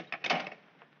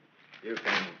 You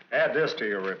can add this to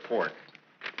your report.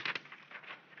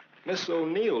 Miss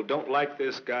O'Neill don't like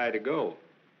this guy to go.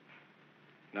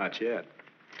 Not yet.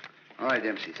 All right,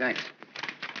 Dempsey, thanks.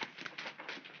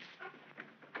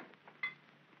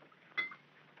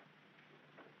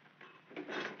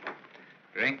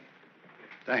 Drink?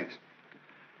 Thanks.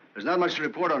 There's not much to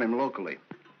report on him locally.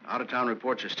 Out-of-town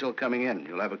reports are still coming in.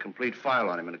 You'll have a complete file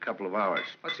on him in a couple of hours.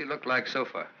 What's he look like so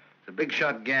far? He's a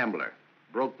big-shot gambler.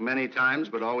 Broke many times,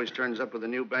 but always turns up with a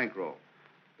new bankroll.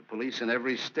 The police in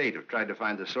every state have tried to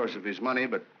find the source of his money,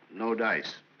 but no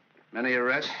dice. Many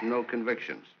arrests, no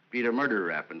convictions. Beat a murder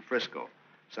rap in Frisco.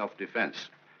 Self-defense.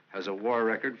 Has a war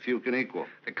record few can equal.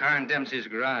 The car in Dempsey's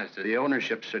garage. The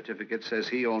ownership certificate says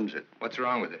he owns it. What's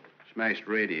wrong with it? Smashed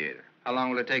radiator. How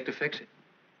long will it take to fix it?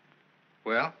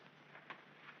 Well?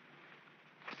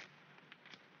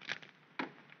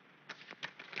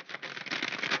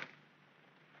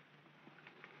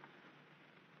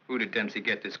 Who did Dempsey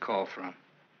get this call from?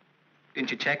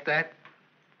 Didn't you check that?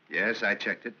 Yes, I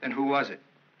checked it. Then who was it?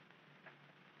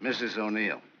 Mrs.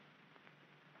 O'Neill.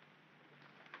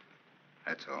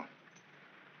 That's all.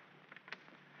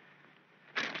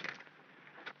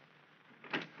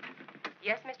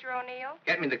 Yes, Mr. O'Neill?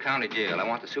 Get me to the county jail. I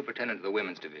want the superintendent of the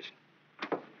women's division.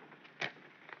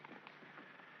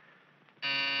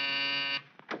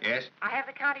 Yes? I have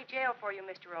the county jail for you,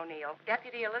 Mr. O'Neill.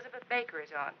 Deputy Elizabeth Baker is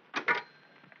on.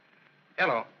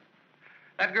 Hello.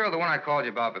 That girl, the one I called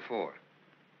you about before.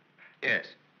 Yes.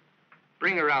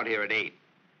 Bring her out here at 8.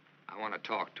 I want to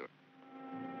talk to her.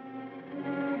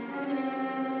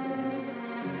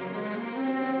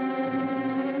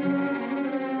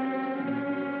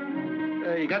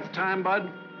 You got the time, Bud?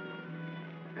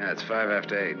 Yeah, it's 5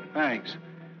 after 8. Thanks.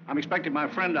 I'm expecting my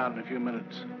friend out in a few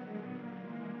minutes.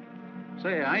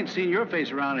 Say, I ain't seen your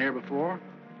face around here before.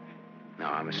 No,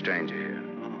 I'm a stranger here.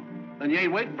 Oh. Then you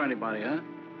ain't waiting for anybody, huh?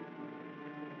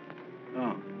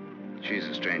 Oh. She's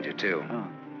a stranger, too. Oh.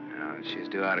 No, she's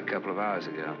due out a couple of hours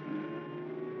ago.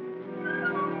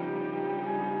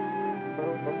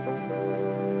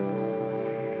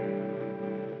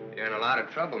 You're in a lot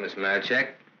of trouble, Miss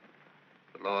Maraceck.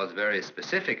 The law is very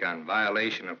specific on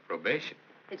violation of probation.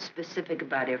 It's specific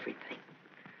about everything.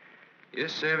 You're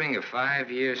serving a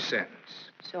 5-year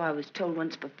sentence. So I was told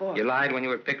once before. You lied when you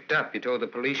were picked up. You told the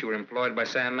police you were employed by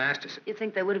Sam Masterson. You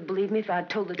think they would have believed me if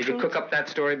I'd told the truth? Did you cook up that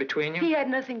story between you? He had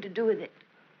nothing to do with it.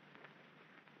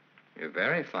 You're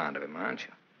very fond of him, aren't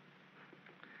you?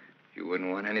 You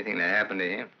wouldn't want anything to happen to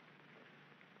him.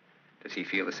 Does he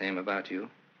feel the same about you?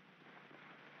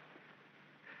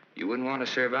 You wouldn't want to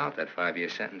serve out that 5-year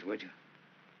sentence, would you?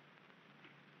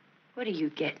 What are you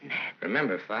getting at?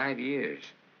 Remember, 5 years.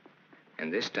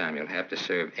 And this time you'll have to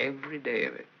serve every day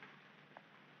of it.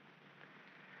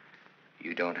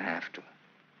 You don't have to.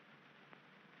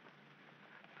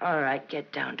 All right,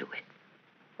 get down to it.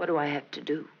 What do I have to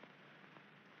do?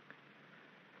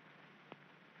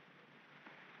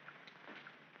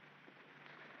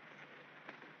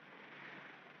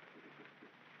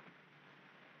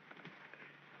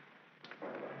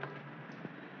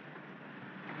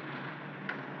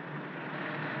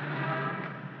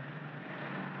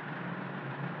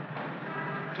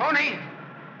 Toni!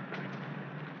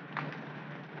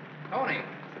 Toni!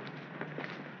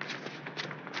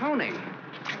 Toni!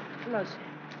 Hello, sir.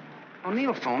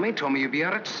 O'Neill phoned me, told me you'd be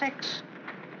out at 6.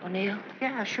 O'Neill?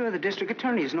 Yeah, sure. The district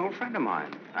attorney is an old friend of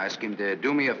mine. I asked him to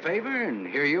do me a favor, and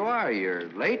here you are. You're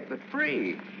late, but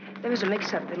free. There was a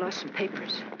mix-up. They lost some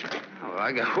papers. Oh, well,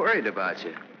 I got worried about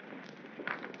you.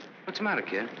 What's the matter,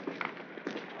 kid?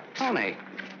 Toni,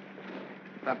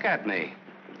 look at me.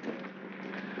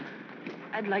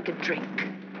 I'd like a drink.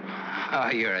 Oh,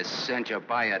 you're a cinch. You'll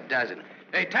buy a dozen.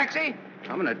 Hey, taxi!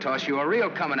 I'm gonna toss you a real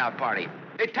coming-out party.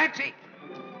 Hey, taxi!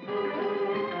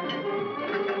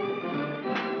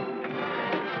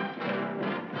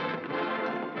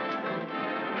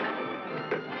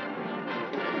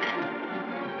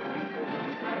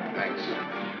 Thanks.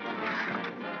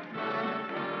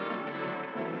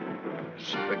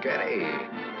 Spaghetti.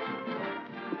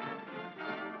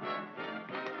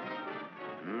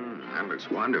 That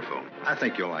looks wonderful. I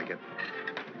think you'll like it.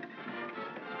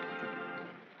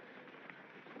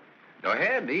 Go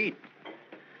ahead, eat.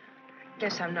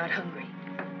 Guess I'm not hungry.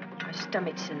 My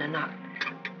stomach's in a knot.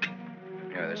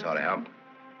 Here, this ought to help.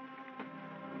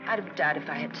 I'd have died if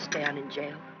I had to stay on in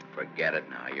jail. Forget it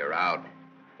now. You're out.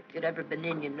 If you'd ever been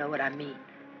in, you'd know what I mean.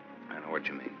 I know what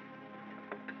you mean.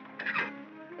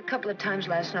 A couple of times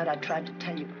last night I tried to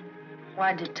tell you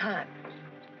why I did time.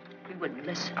 You wouldn't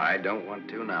listen. I don't want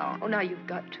to now. Oh, now you've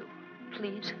got to.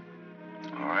 Please.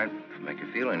 All right, if it make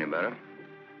you feel any better.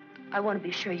 I want to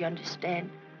be sure you understand.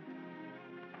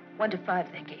 1 to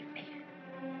 5 they gave me.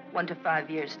 1 to 5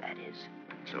 years, that is.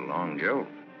 It's a long joke.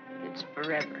 It's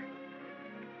forever.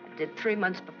 I did 3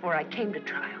 months before I came to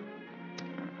trial.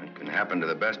 It can happen to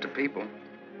the best of people.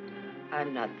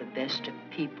 I'm not the best of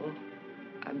people.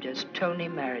 I'm just Toni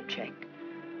Maraceck.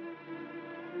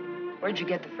 Where'd you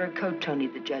get the fur coat, Toni?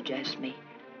 The judge asked me.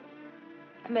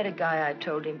 I met a guy, I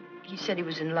told him. He said he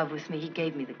was in love with me. He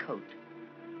gave me the coat.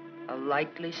 A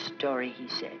likely story, he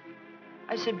said.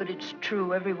 I said, but it's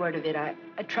true, every word of it. I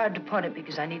tried to pawn it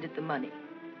because I needed the money.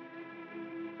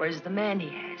 Where's the man he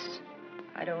has?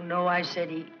 I don't know, I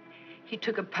said. He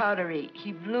took a powder,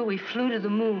 he flew to the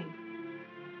moon.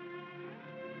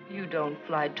 You don't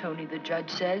fly, Toni, the judge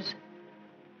says.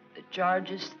 The charge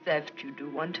is theft. You do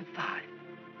 1 to 5.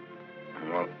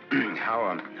 Well,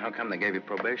 how come they gave you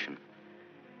probation?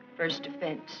 First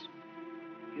offense.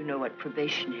 You know what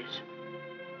probation is.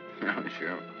 Oh,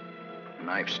 sure. A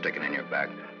knife sticking in your back.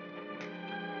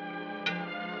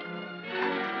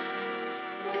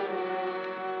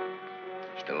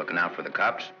 Still looking out for the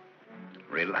cops?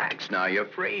 Relax now, you're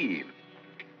free.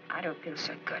 I don't feel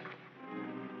so good.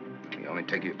 You want me to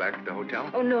take you back to the hotel?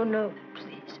 Oh, no,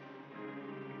 please.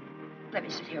 Let me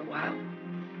sit here a while.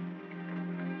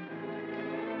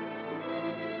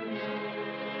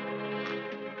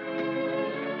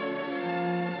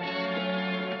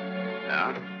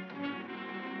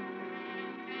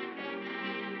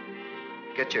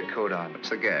 Get your coat on. What's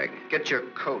the gag? Get your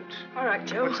coat. All right,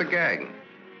 Joe. What's the gag?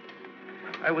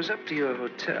 I was up to your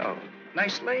hotel.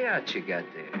 Nice layout you got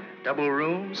there. Double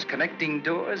rooms, connecting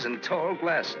doors, and tall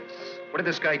glasses. What did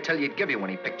this guy tell you he'd give you when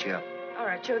he picked you up? All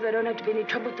right, Joe, there don't have to be any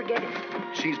trouble. Forget it.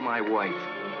 She's my wife.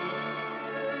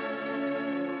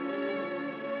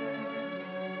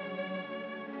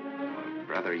 Well,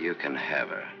 brother, you can have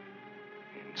her.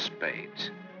 In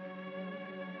spades.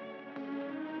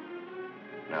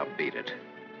 Now beat it.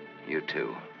 You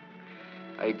too.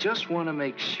 I just want to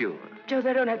make sure. Joe,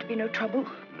 there don't have to be no trouble.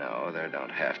 No, there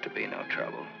don't have to be no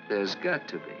trouble. There's got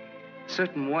to be.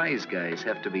 Certain wise guys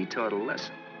have to be taught a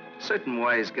lesson. Certain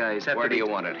wise guys have to be... Where do you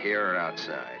want it, here or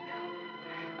outside?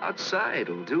 Outside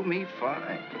will do me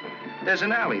fine. There's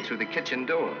an alley through the kitchen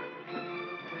door.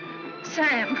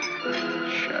 Sam.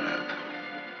 Shut up.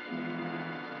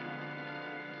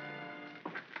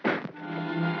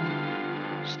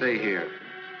 Stay here.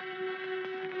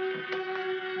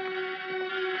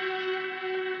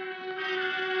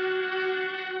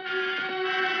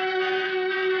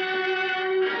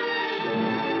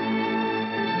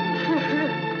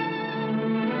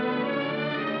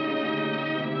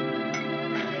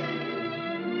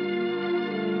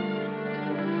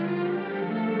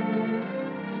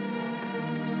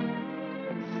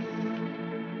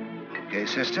 Okay,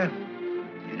 sister?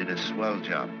 You did a swell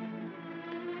job.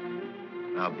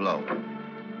 Now blow.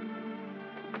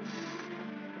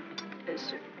 Yes,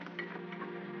 sir.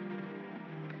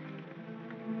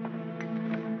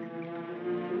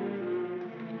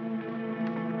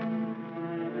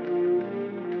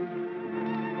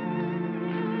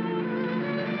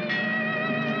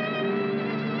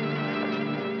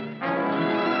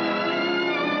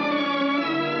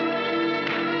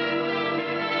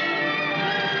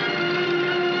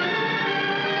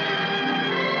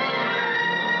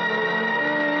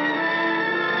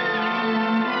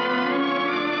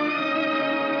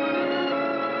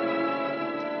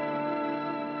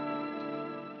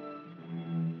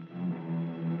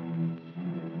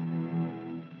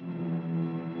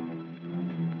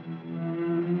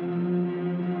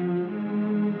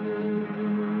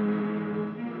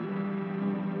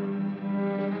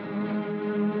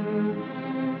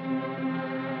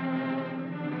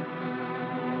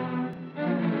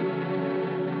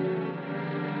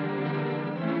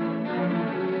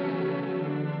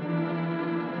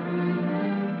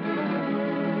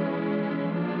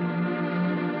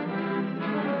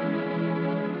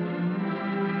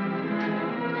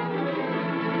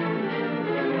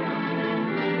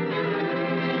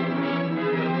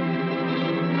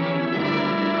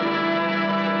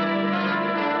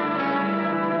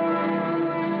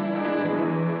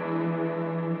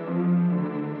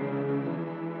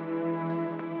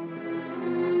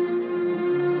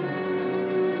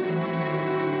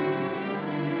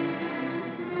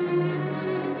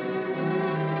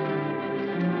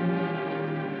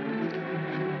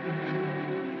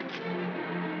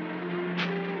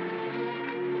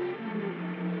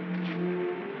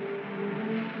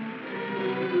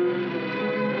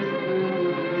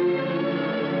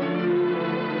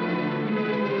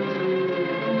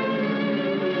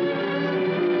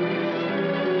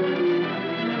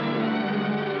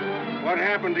 What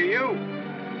happened to you?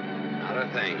 Not a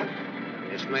thing.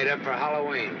 Just made up for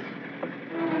Halloween.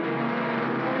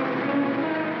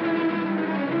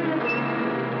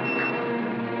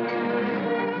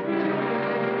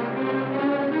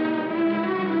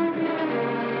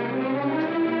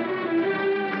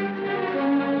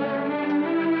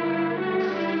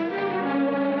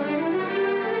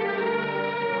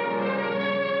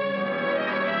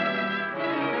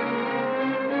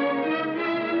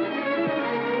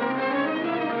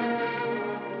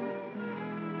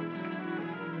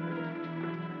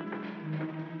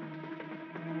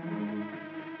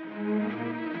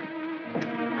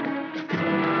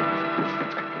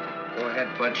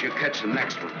 But you catch the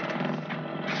next one.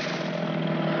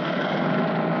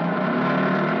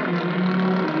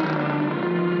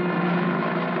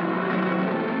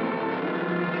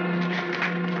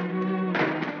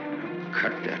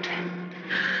 Cut that.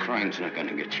 Crime's not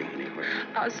gonna get you anywhere.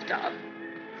 I'll stop.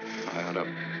 I ought to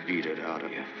beat it out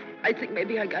of you. I think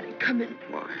maybe I got it coming.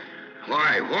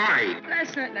 Why? Why?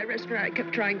 Last night in that restaurant, I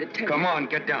kept trying to tell Come you. on,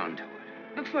 get down to it.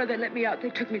 Before they let me out, they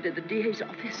took me to the DA's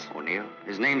office. O'Neill?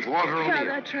 His name's Walter O'Neill. Yeah,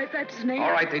 that's right. That's his name.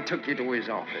 All right, they took you to his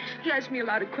office. He asked me a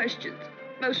lot of questions,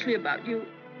 mostly about you.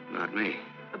 Not me.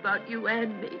 About you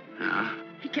and me. Huh?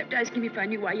 He kept asking me if I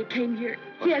knew why you came here.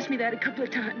 He asked me that a couple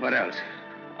of times. What else?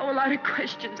 Oh, a lot of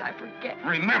questions I forget.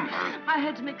 Remember. My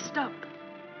head's mixed up.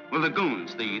 Well, the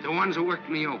goons, the ones who worked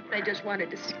me over. They just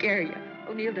wanted to scare you.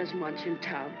 O'Neill doesn't want you in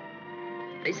town.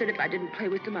 They said if I didn't play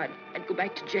with them, I'd go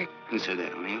back to jail. Who said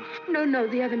that, O'Neill? No,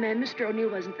 the other man, Mr. O'Neill,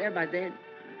 wasn't there by then.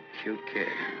 Cute kid.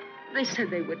 They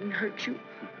said they wouldn't hurt you.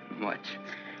 Much.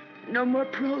 No more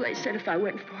parole, they said, if I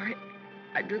went for it.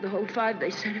 I'd do the whole 5,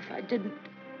 they said, if I didn't.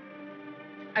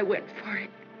 I went for it.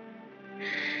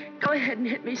 Go ahead and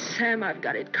hit me, Sam. I've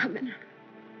got it coming.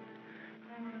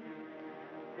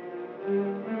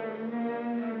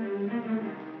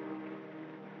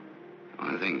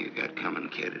 One thing you got coming,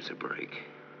 kid, is a break.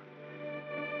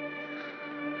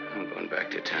 I'm going back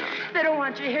to town. They don't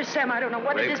want you here, Sam. I don't know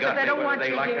what it is, but they don't want you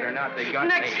here. Whether they like it or not, they got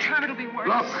Next me. time it'll be worse.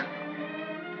 Look,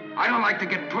 I don't like to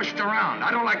get pushed around.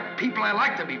 I don't like people I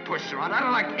like to be pushed around. I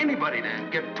don't like anybody to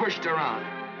get pushed around.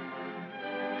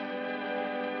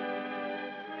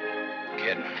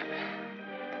 Kid,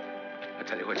 I'll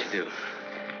tell you what you do.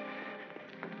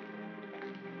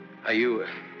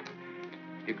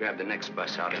 You grab the next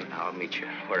bus out and I'll meet you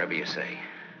wherever you say.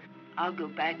 I'll go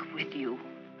back with you.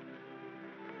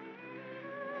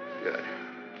 Good.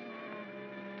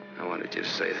 I wanted you to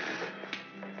say that.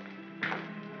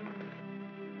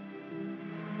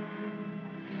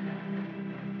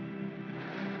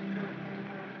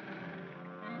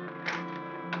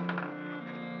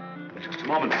 Just a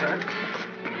moment, sir.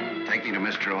 Take me to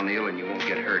Mr. O'Neill and you won't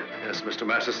get hurt. Yes, Mr.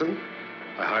 Masterson.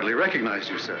 I hardly recognized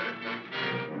you, sir.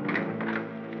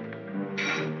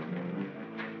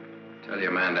 Tell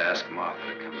your man to ask Martha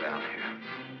to come down here.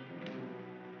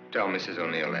 Tell Mrs.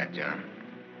 O'Neill that, John.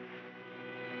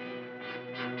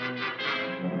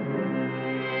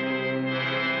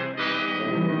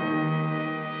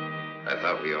 I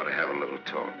thought we ought to have a little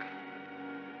talk.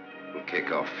 We'll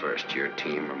kick off first, your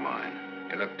team or mine.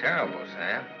 You look terrible,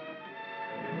 Sam.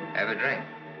 Have a drink.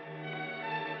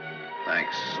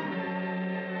 Thanks.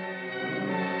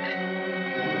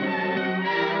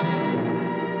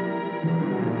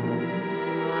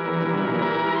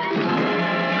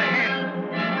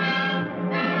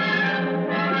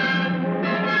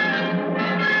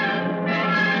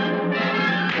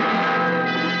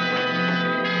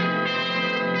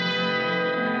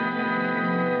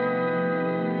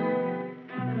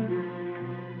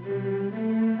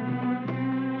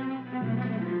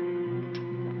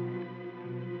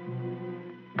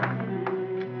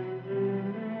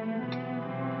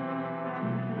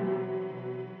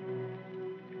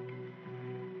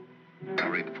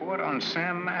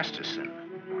 Sam Masterson.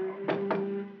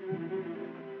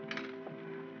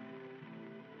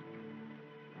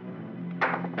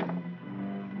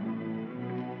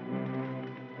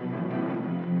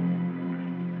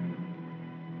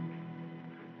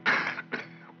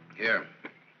 Here,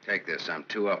 take this. I'm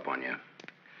 2 up on you.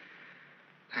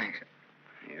 Thanks.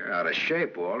 You're out of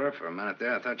shape, Walter. For a minute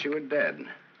there, I thought you were dead.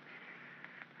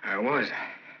 I was.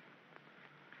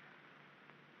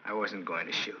 I wasn't going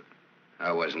to shoot.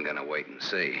 I wasn't going to wait and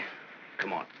see.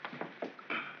 Come on.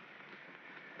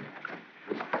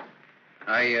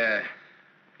 I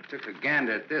took a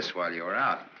gander at this while you were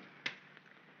out.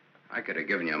 I could have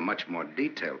given you a much more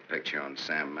detailed picture on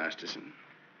Sam Masterson.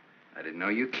 I didn't know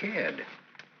you cared.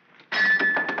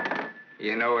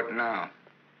 You know it now.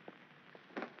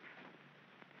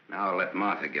 Now I'll let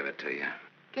Martha give it to you.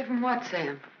 Give him what,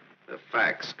 Sam? The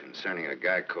facts concerning a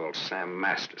guy called Sam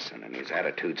Masterson and his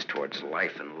attitudes towards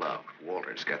life and love.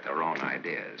 Walter's got their own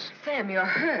ideas. Sam, you're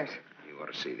hurt. You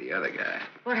ought to see the other guy.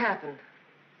 What happened?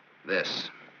 This.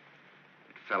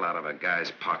 It fell out of a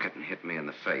guy's pocket and hit me in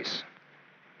the face.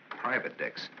 Private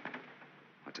dicks.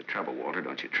 What's the trouble, Walter?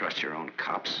 Don't you trust your own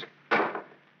cops?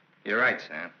 You're right,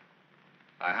 Sam.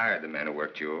 I hired the men who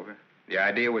worked you over. The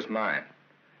idea was mine.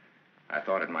 I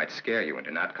thought it might scare you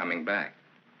into not coming back.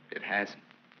 It hasn't.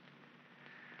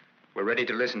 We're ready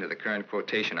to listen to the current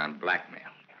quotation on blackmail.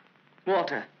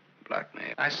 Walter.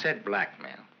 Blackmail? I said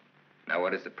blackmail. Now,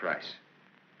 what is the price?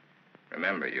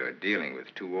 Remember, you're dealing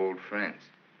with 2 old friends.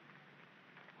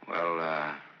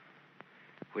 Well,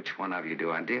 which one of you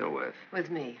do I deal with? With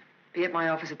me. Be at my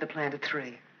office at the plant at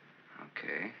 3.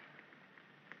 Okay.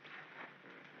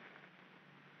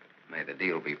 May the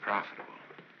deal be profitable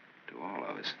to all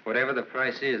of us. Whatever the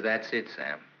price is, that's it,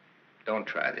 Sam. Don't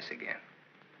try this again.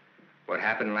 What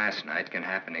happened last night can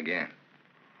happen again.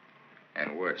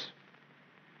 And worse.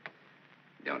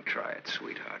 Don't try it,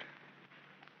 sweetheart.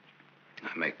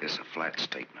 I make this a flat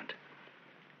statement.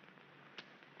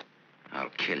 I'll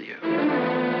kill you.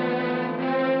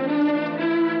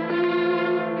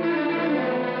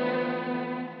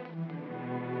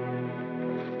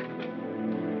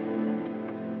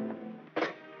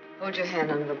 Hold your hand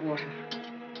under the water.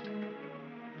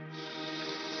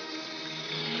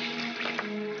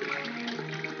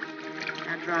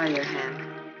 Now dry your hand.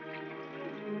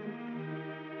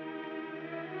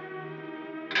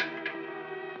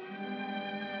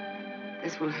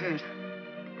 This will hurt.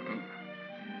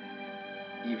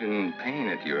 Even in pain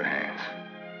at your hands.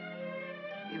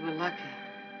 You were lucky.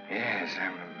 Yes,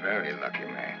 I'm a very lucky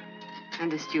man.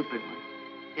 And a stupid one.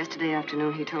 Yesterday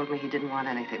afternoon, he told me he didn't want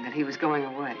anything, that he was going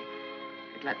away.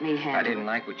 He'd let me handle it. I didn't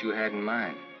like what you had in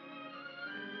mind.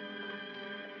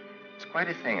 It's quite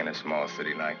a thing in a small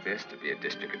city like this to be a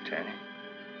district attorney.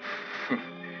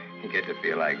 You get to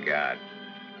feel like God.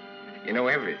 You know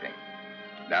everything,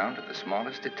 down to the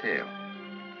smallest detail.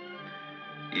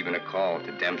 Even a call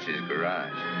to Dempsey's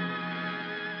garage.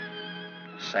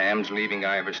 Sam's leaving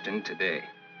Iverstown today.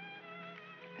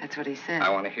 That's what he said. I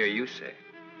want to hear you say it.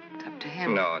 It's up to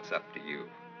him. No, it's up to you.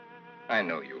 I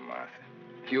know you, Martha.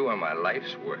 You are my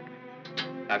life's work.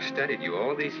 I've studied you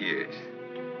all these years.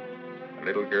 A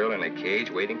little girl in a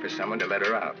cage waiting for someone to let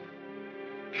her out.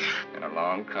 And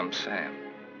along comes Sam.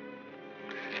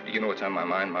 Do you know what's on my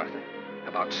mind, Martha?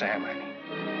 About Sam, I mean.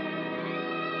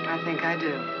 I think I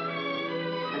do.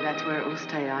 And that's where it will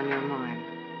stay on your mind.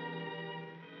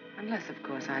 Unless, of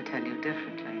course, I tell you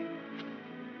differently.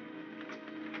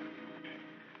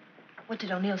 What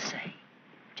did O'Neill say?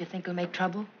 Do you think he'll make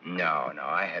trouble? No,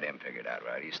 I had him figured out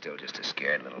right. He's still just a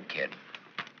scared little kid.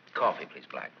 Coffee, please,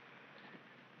 Black.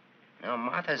 No,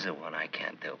 Martha's the one I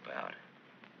can't dope out.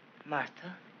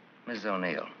 Martha? Mrs.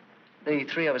 O'Neill. The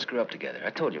three of us grew up together. I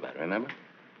told you about it, remember?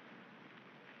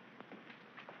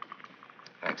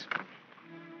 Thanks.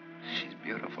 She's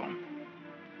beautiful.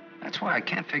 That's why I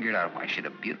can't figure it out. Why should a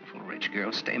beautiful rich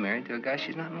girl stay married to a guy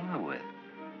she's not in love with?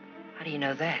 How do you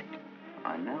know that?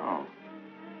 I know.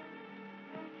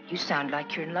 You sound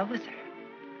like you're in love with her.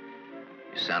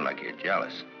 You sound like you're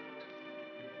jealous.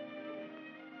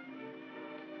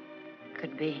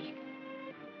 Could be.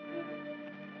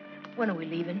 When are we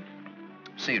leaving?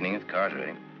 This evening, if the car's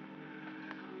ready.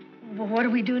 Well, what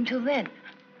do we do until then?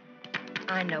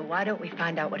 I know. Why don't we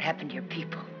find out what happened to your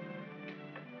people?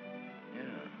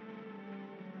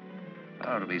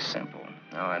 Oh, it'll be simple.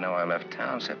 Now I know I left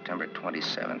town September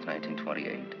 27th,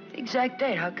 1928. The exact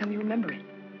date. How come you remember it?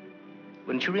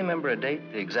 Wouldn't you remember a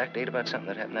date, the exact date about something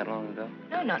that happened that long ago?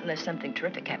 No, not unless something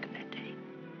terrific happened that day.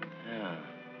 Yeah.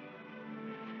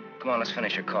 Come on, let's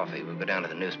finish your coffee. We'll go down to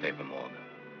the newspaper morgue.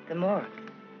 The morgue?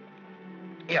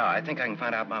 Yeah, I think I can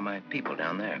find out about my people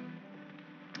down there.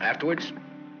 Afterwards,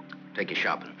 take you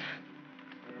shopping.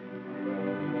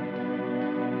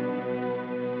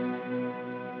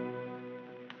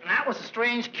 That was a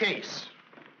strange case.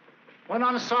 Went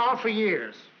unsolved for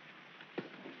years.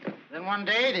 Then one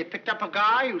day, they picked up a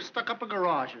guy who stuck up a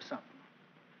garage or something.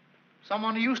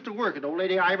 Someone who used to work at old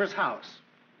lady Ivers' house.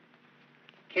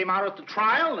 Came out at the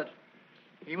trial that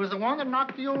he was the one that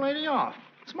knocked the old lady off.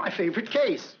 It's my favorite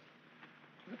case.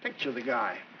 The picture of the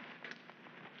guy.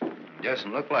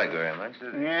 Doesn't look like very much,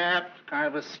 does it? Yeah, kind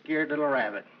of a scared little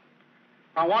rabbit.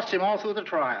 I watched him all through the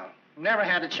trial. Never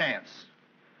had a chance.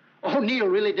 O'Neill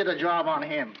really did a job on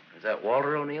him. Is that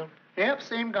Walter O'Neill? Yep,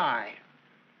 same guy.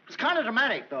 It was kind of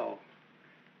dramatic, though.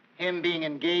 Him being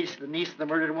engaged to the niece of the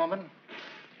murdered woman.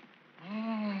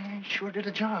 He sure did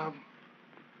a job.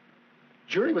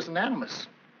 Jury was unanimous.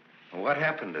 What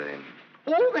happened to him?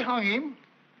 Oh, they hung him.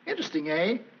 Interesting,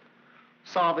 eh?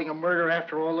 Solving a murder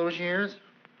after all those years.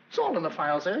 It's all in the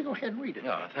files there. Go ahead and read it.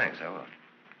 Oh, thanks, I will.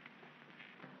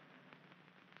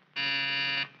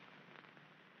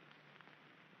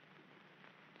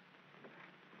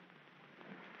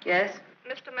 Yes?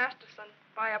 Mr. Masterson,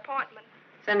 by appointment.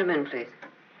 Send him in, please.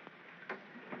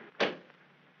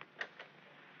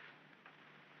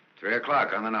 3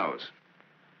 o'clock on the nose.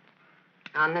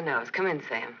 On the nose. Come in,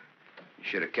 Sam. You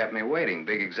should have kept me waiting.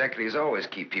 Big executives always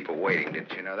keep people waiting.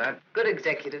 Didn't you know that? Good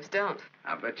executives don't.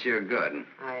 I bet you're good.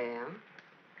 I am.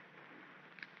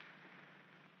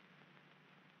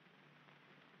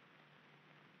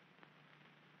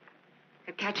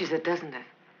 It catches it, doesn't it?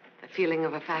 The feeling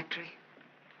of a factory.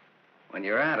 When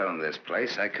you're out on this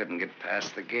place, I couldn't get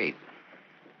past the gate.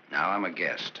 Now I'm a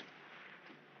guest.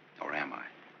 Or am I?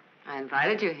 I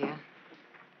invited you here.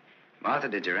 Martha,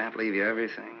 did your aunt leave you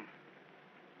everything?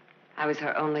 I was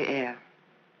her only heir.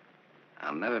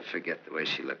 I'll never forget the way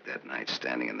she looked that night,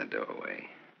 standing in the doorway,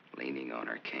 leaning on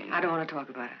her cane. I don't want to talk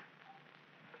about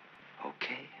her.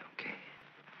 Okay.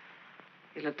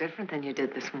 You look different than you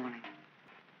did this morning.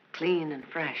 Clean and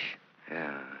fresh.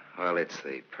 Yeah, well, it's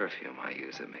the perfume I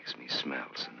use that makes me smell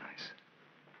so nice.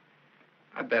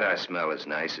 I bet I smell as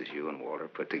nice as you and Walter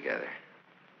put together.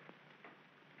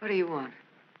 What do you want?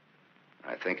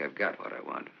 I think I've got what I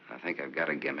want. I think I've got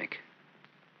a gimmick.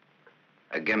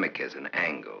 A gimmick is an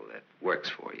angle that works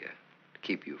for you to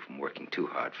keep you from working too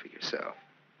hard for yourself.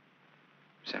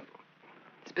 Simple.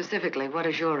 Specifically, what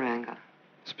is your angle?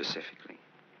 Specifically,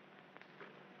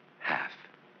 half.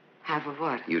 Half of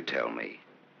what? You tell me.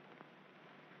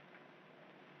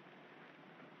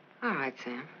 All right,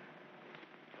 Sam.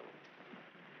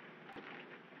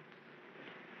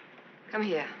 Come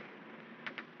here.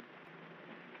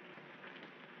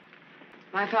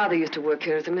 My father used to work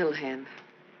here as a mill hand.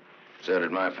 So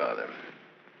did my father,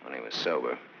 when he was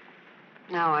sober.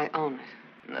 Now I own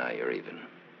it. Now you're even.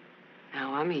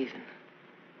 Now I'm even.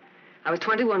 I was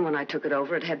 21 when I took it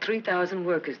over. It had 3,000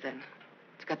 workers then.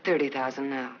 It's got 30,000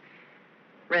 now.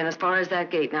 Ran as far as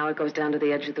that gate. Now it goes down to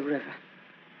the edge of the river.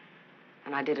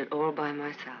 And I did it all by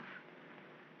myself.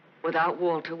 Without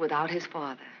Walter, without his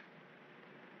father.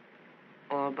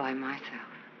 All by myself.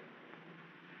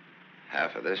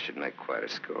 Half of this should make quite a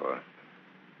score.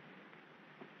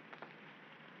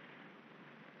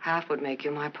 Half would make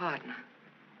you my partner.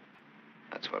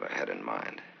 That's what I had in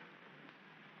mind.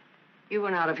 You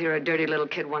went out of here a dirty little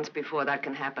kid once before. That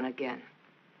can happen again.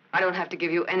 I don't have to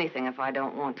give you anything if I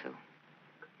don't want to.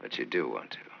 But you do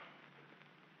want to.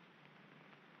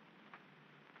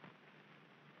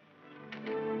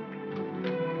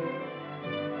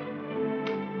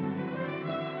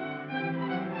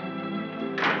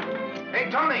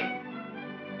 Hey, Toni!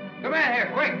 Come in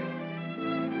here, quick!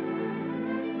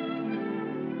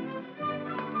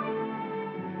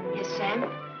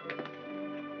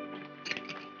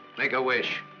 Make a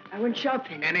wish. I wouldn't show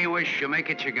up in it. Any wish, you make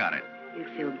it, you got it. You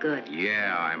feel good.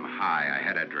 Yeah, I'm high. I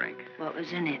had a drink. What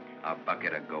was in it? A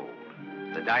bucket of gold.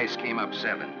 The dice came up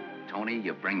 7. Tony,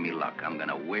 you bring me luck. I'm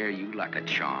gonna wear you like a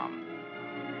charm.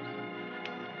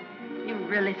 You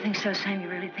really think so, Sam? You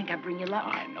really think I bring you luck?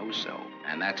 I know so.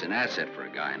 And that's an asset for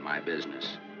a guy in my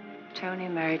business. Toni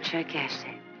Maraceck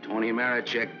asset. Toni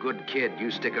Maraceck, good kid. You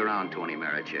stick around, Toni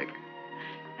Maraceck.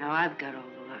 Now I've got all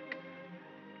the luck.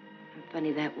 I'm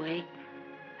funny that way.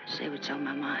 I say what's on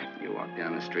my mind. You walk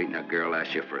down the street and a girl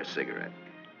asks you for a cigarette.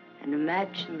 And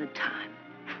imagine the time.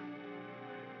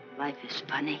 Life is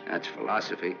funny. That's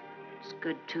philosophy. It's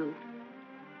good, too.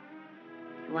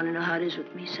 You want to know how it is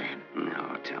with me, Sam?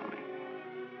 No, tell me.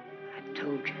 I've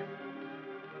told you.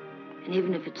 And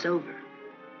even if it's over,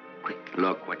 quick.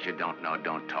 Look, what you don't know,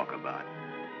 don't talk about.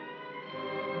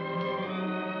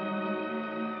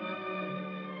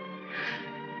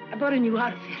 I bought a new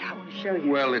outfit. I want to show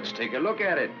you. Well, let's take a look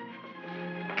at it.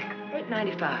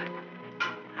 $8.95.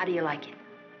 How do you like it?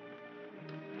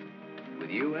 With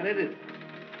you in it?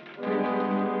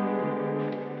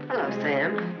 Hello,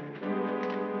 Sam.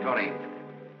 Tony.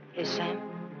 Yes, Sam?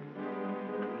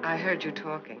 I heard you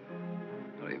talking.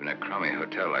 Well, even a crummy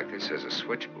hotel like this has a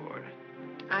switchboard.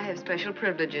 I have special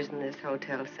privileges in this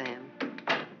hotel, Sam.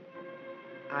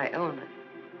 I own it.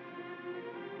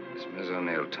 It's Miss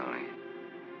O'Neill, Tony.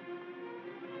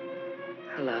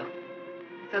 Hello.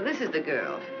 So this is the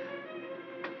girl.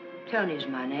 Tony's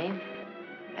my name.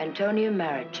 Antonia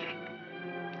Maraceck.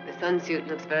 The sunsuit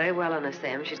looks very well on her,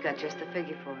 Sam. She's got just the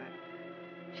figure for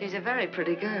it. She's a very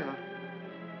pretty girl.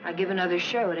 I give another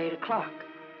show at 8 o'clock.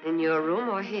 In your room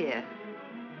or here?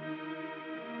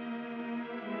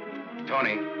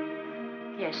 Tony.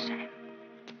 Yes, Sam.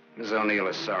 Miss O'Neill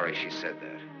is sorry she said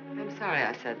that. I'm sorry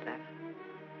I said that.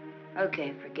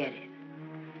 Okay, forget it.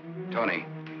 Tony.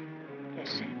 Yes,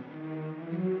 Sam.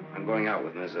 I'm going out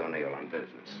with Miss O'Neill on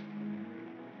business.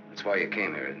 That's why you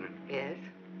came here, isn't it? Yes.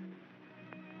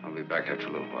 I'll be back after a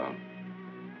little while.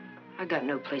 I got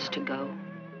no place to go.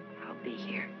 I'll be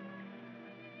here.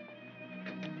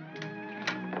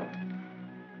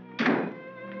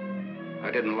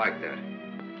 I didn't like that.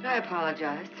 I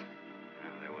apologize.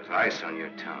 There was ice on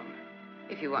your tongue.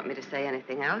 If you want me to say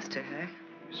anything else to her.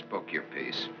 You spoke your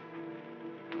piece.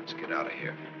 Let's get out of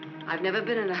here. I've never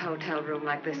been in a hotel room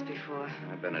like this before.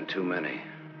 I've been in too many.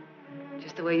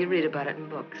 Just the way you read about it in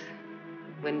books.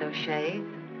 Window shade,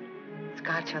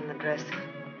 scotch on the dresser.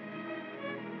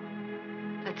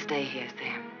 Let's stay here,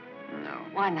 Sam. No.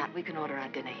 Why not? We can order our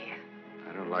dinner here.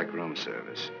 I don't like room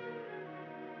service.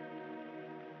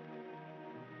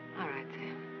 All right,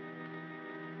 Sam.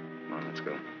 Come on, let's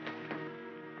go.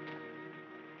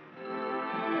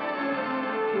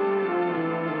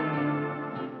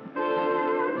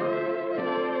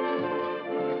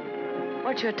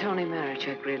 What's your Toni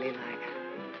Maraceck really like?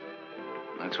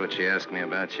 That's what she asked me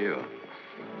about you.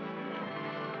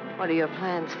 What are your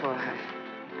plans for her?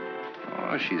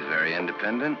 Oh, she's very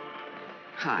independent.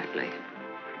 Hardly.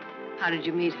 How did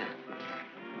you meet her?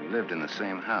 We lived in the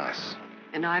same house.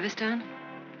 In Iverstown?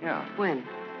 Yeah. When?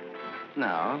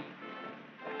 Now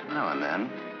and then.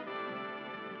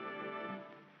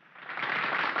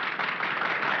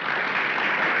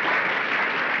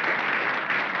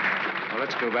 Well,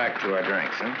 let's go back to our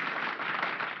drinks, huh?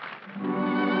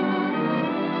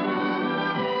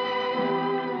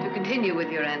 To continue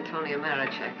with your Antonia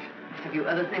Maraceck, have you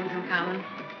other things in common?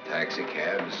 Taxi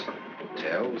cabs,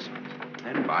 hotels,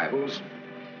 and Bibles.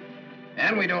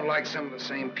 And we don't like some of the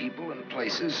same people and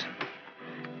places.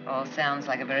 All sounds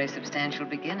like a very substantial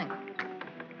beginning.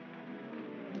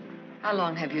 How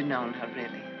long have you known her,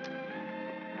 really?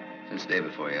 Since day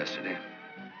before yesterday.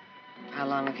 How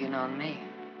long have you known me?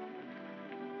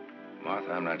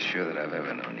 Martha, I'm not sure that I've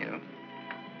ever known you.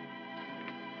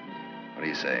 What do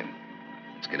you say?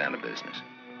 Let's get down to business.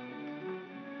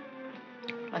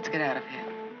 Let's get out of here.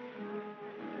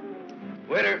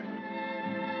 Waiter.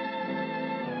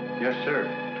 Yes, sir.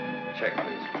 Check,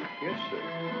 please. Yes, sir.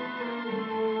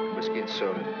 Whiskey and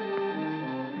soda.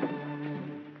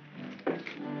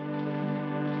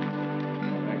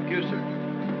 Thank you, sir.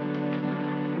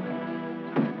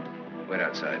 Wait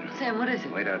outside. Sam, what is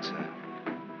it? Wait outside.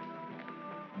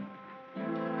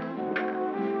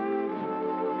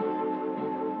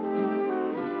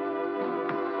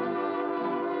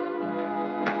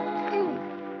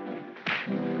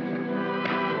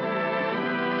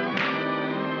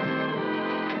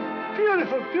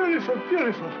 Beautiful,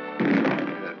 beautiful.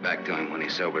 Give that back to him when he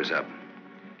sobers up.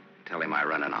 Tell him I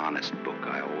run an honest book.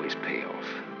 I always pay off.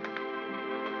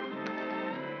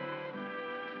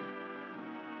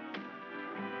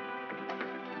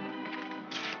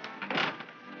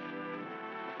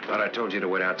 told you to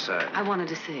wait outside. I wanted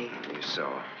to see. You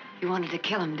saw. You wanted to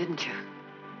kill him, didn't you?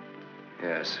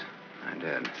 Yes, I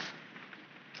did.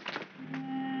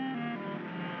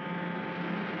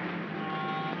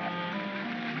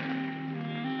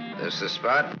 This the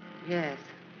spot? Yes.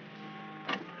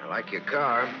 I like your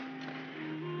car.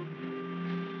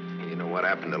 You know what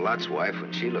happened to Lot's wife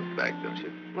when she looked back, don't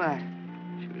you? What?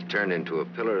 She was turned into a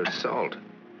pillar of salt.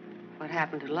 What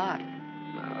happened to Lot?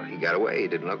 Well, he got away. He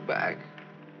didn't look back.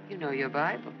 You know your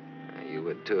Bible. You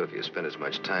would, too, if you spent as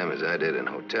much time as I did in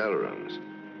hotel rooms.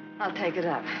 I'll take it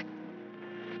up.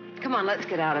 Come on, let's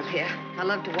get out of here. I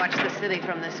love to watch the city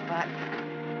from this spot.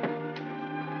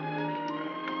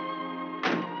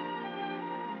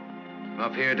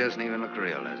 Up here doesn't even look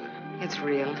real, does it? It's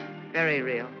real. Very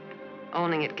real.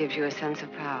 Owning it gives you a sense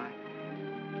of power.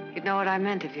 You'd know what I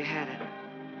meant if you had it.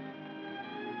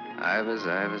 Ivers.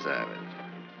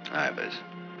 Ivers.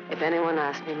 If anyone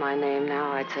asked me my name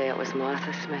now, I'd say it was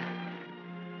Martha Smith.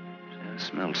 I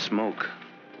smelled smoke.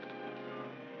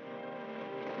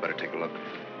 Better take a look.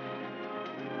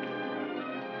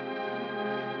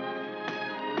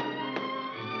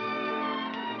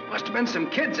 Must have been some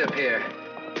kids up here.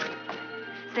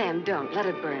 Sam, don't. Let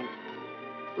it burn.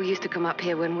 We used to come up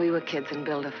here when we were kids and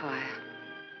build a fire.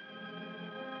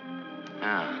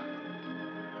 Ah.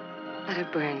 Let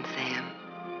it burn, Sam.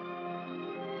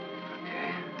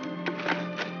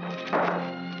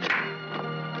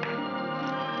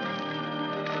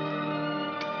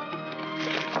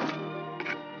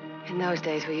 In those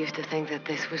days, we used to think that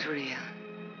this was real.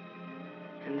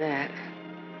 And that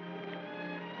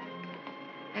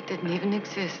didn't even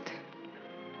exist.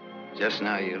 Just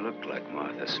now, you looked like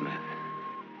Martha Smith.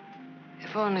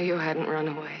 If only you hadn't run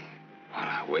away. Well,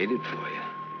 I waited for you.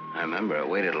 I remember I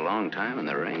waited a long time in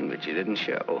the rain, but you didn't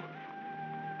show.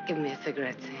 Give me a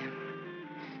cigarette, Sam.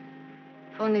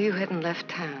 If only you hadn't left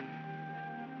town.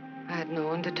 I had no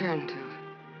one to turn to.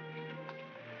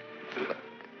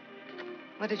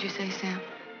 What did you say, Sam?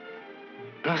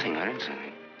 Nothing. I didn't say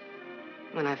anything.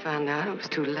 When I found out, it was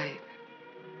too late.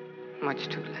 Much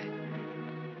too late.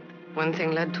 One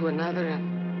thing led to another,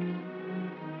 and...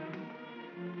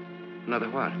 Another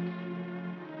what?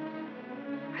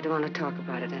 I don't want to talk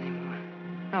about it anymore.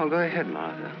 No, go ahead,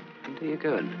 Martha. It'll do you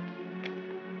good.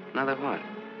 Another what?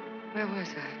 Where was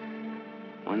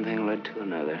I? One thing led to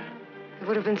another. It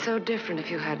would have been so different if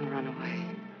you hadn't run away.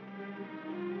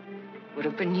 It would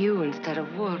have been you instead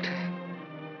of Walter.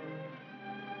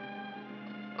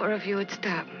 Or if you had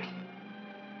stopped me.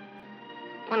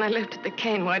 When I lifted the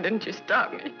cane, why didn't you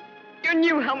stop me? You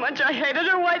knew how much I hated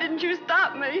her. Why didn't you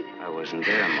stop me? I wasn't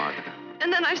there, Martha.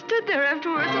 And then I stood there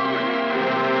afterwards.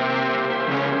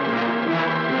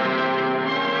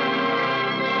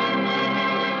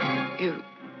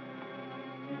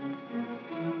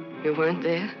 You weren't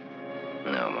there?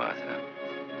 No, Martha.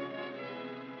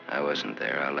 I wasn't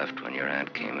there. I left when your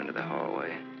aunt came into the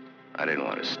hallway. I didn't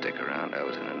want to stick around. I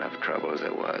was in enough trouble as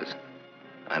it was.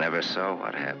 I never saw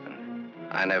what happened.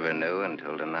 I never knew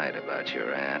until tonight about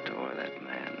your aunt or that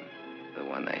man, the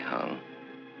one they hung.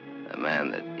 The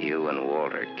man that you and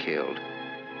Walter killed.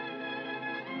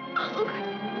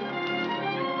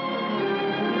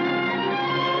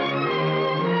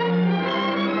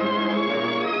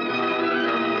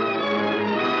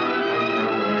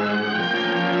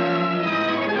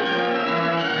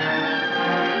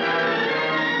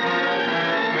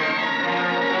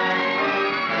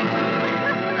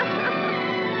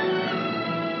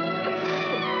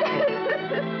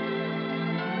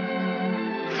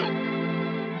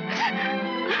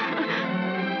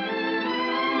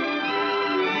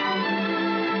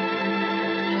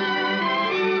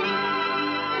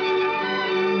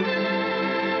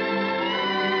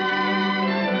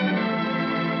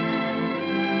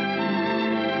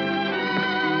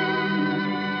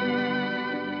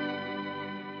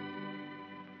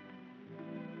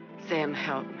 Sam,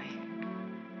 help me.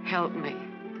 Help me.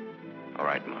 All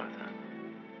right, Martha.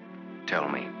 Tell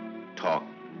me. Talk.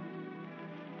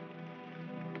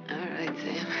 All right,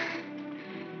 Sam.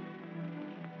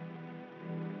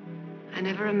 I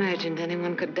never imagined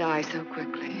anyone could die so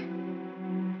quickly.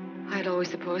 I'd always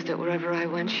supposed that wherever I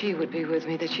went, she would be with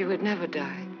me, that she would never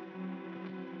die.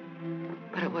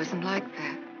 But it wasn't like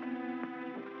that.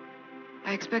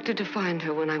 I expected to find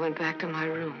her when I went back to my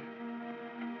room.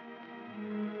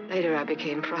 Later, I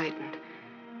became frightened.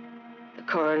 The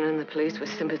coroner and the police were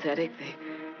sympathetic.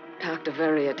 The doctor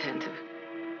very attentive.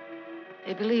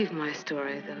 They believed my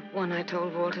story, the one I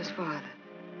told Walter's father.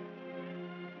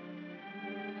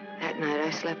 That night, I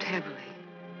slept heavily.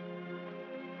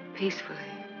 Peacefully.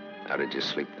 How did you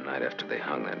sleep the night after they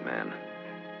hung that man?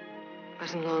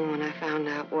 wasn't long when I found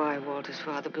out why Walter's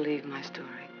father believed my story.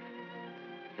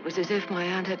 It was as if my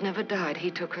aunt had never died. He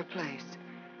took her place.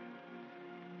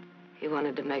 He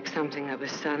wanted to make something of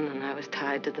his son, and I was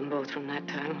tied to them both from that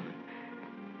time on.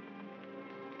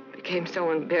 It became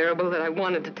so unbearable that I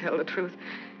wanted to tell the truth.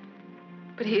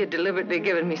 But he had deliberately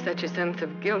given me such a sense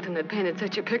of guilt and had painted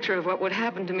such a picture of what would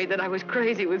happen to me that I was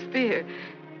crazy with fear.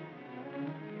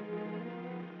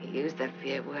 He used that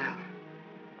fear well.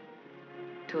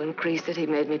 To increase it, he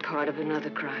made me part of another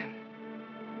crime.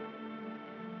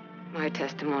 My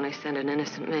testimony sent an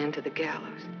innocent man to the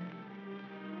gallows.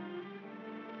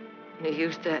 And he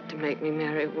used that to make me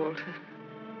marry Walter.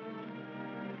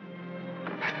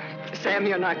 Sam,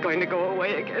 you're not going to go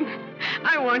away again.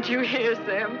 I want you here,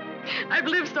 Sam. I've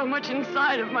lived so much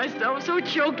inside of myself, so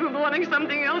choked with wanting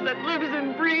something else that lives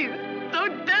and breathes, so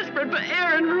desperate for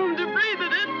air and room to breathe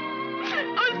it in.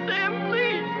 Oh, Sam,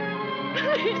 please.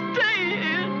 Please stay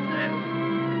here, Sam.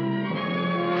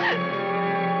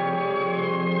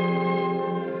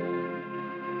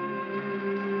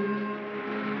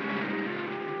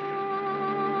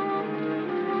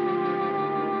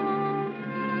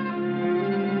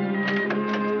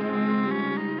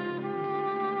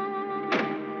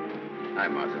 Hi,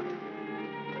 Martha.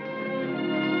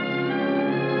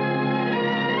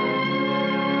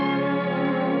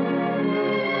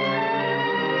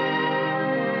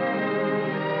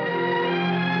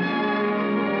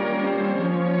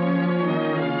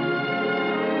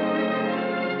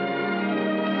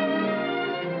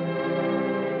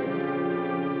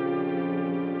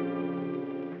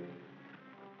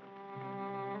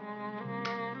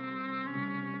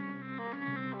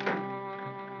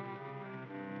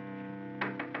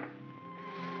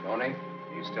 Toni,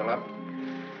 are you still up?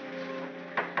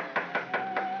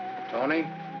 Toni?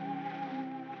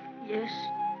 Yes?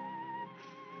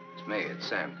 It's me. It's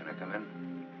Sam. Can I come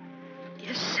in?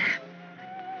 Yes, Sam.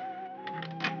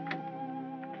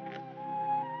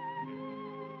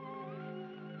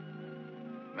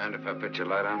 Mind if I put your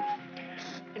light on?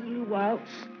 In a little while.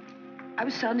 I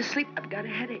was sound asleep. I've got a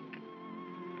headache.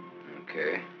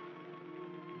 Okay.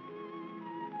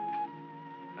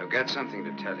 I've got something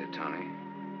to tell you, Toni.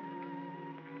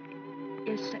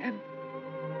 Yes, Sam.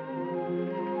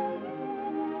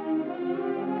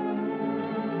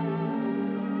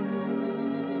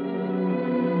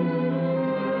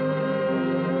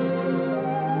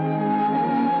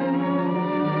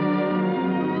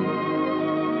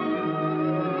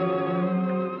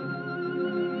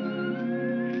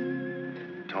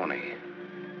 Toni.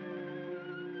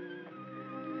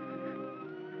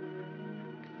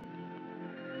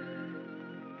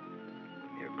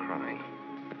 You're crying.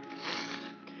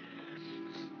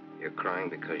 You're crying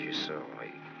because you saw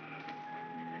me.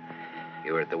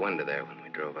 You were at the window there when we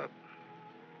drove up.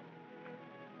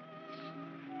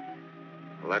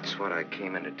 Well, that's what I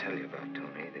came in to tell you about,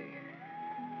 Toni.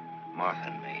 The Martha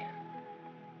and me.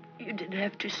 You didn't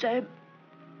have to, Sam.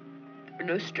 There were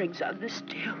no strings on this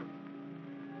deal.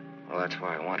 Well, that's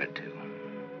why I wanted to.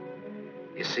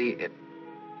 You see, it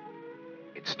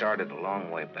started a long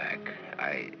way back.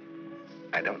 I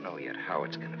don't know yet how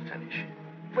it's going to finish.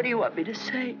 What do you want me to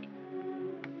say?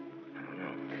 I don't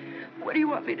know. What do you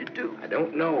want me to do? I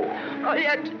don't know. All you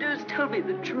have to do is tell me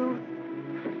the truth.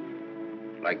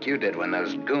 Like you did when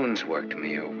those goons worked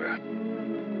me over.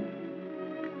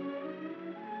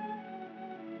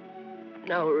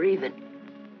 Now we're even.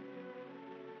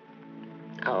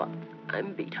 Now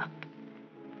I'm beat up.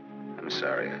 I'm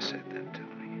sorry I said that, Toni.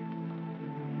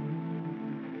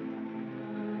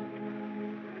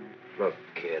 Look,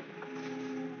 kid.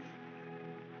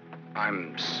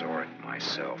 I'm sore at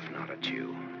myself, not at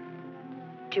you.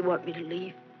 Do you want me to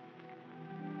leave?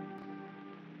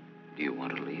 Do you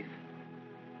want to leave?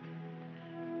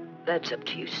 That's up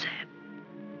to you, Sam.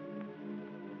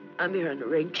 I'm here on a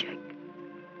rain check.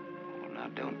 Well, now,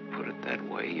 don't put it that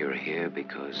way. You're here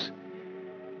because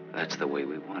that's the way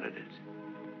we wanted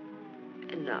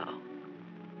it. And now?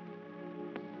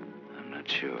 I'm not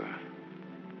sure.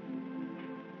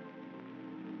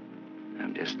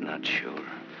 I'm just not sure.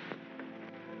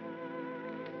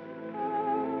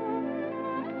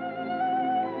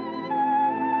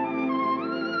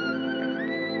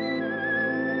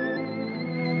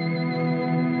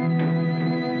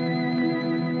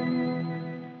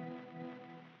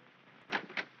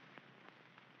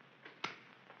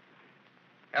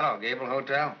 Hello, Gable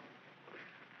Hotel.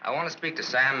 I want to speak to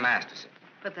Sam Masterson.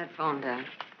 Put that phone down.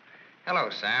 Hello,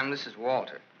 Sam. This is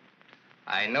Walter.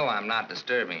 I know I'm not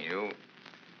disturbing you.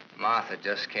 Martha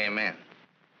just came in.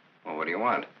 Well, what do you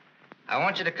want? I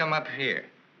want you to come up here.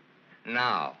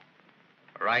 Now.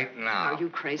 Right now. Are you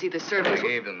crazy? The servants... I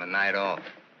gave them the night off.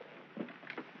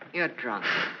 You're drunk.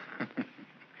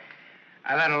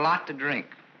 I've had a lot to drink,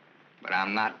 but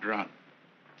I'm not drunk.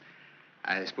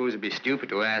 I suppose it'd be stupid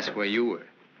to ask where you were.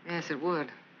 Yes, it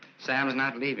would. Sam's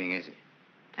not leaving, is he?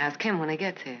 Ask him when he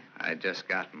gets here. I just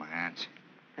got my answer.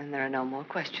 Then there are no more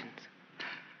questions.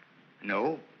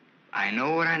 No, I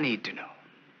know what I need to know.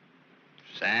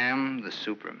 Sam, the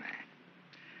Superman.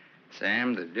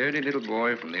 Sam, the dirty little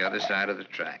boy from the other side of the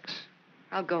tracks.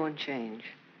 I'll go and change.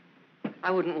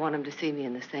 I wouldn't want him to see me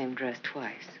in the same dress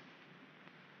twice.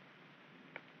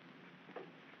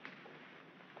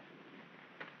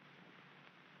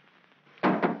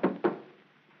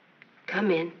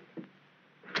 Come in.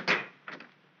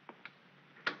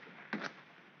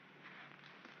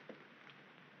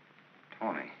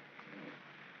 Toni.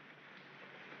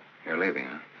 You're leaving,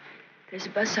 huh? There's a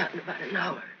bus out in about an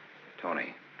hour.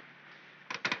 Toni.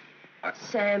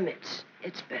 Sam, it's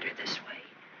better this way.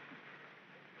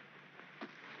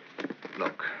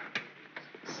 Look.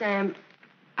 Sam,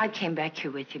 I came back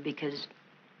here with you because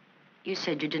you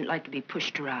said you didn't like to be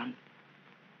pushed around.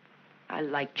 I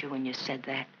liked you when you said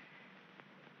that.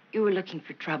 You were looking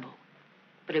for trouble,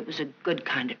 but it was a good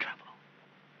kind of trouble.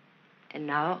 And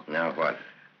now... Now what?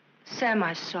 Sam,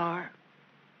 I saw her.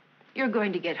 You're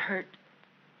going to get hurt.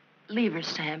 Leave her,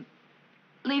 Sam.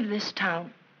 Leave this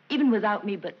town. Even without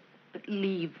me, but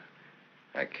leave.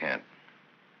 I can't.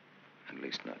 At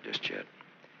least not just yet.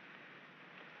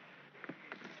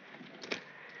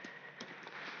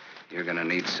 You're gonna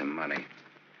need some money.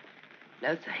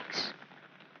 No, thanks.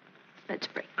 Let's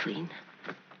break clean.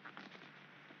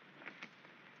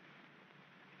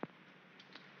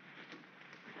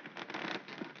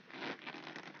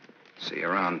 See you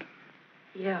around.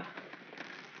 Yeah.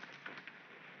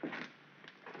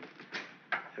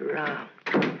 Around.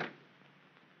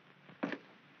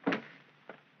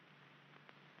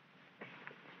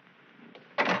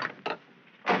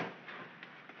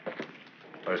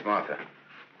 Where's Martha?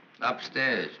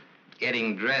 Upstairs,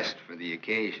 getting dressed for the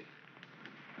occasion.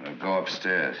 Well, go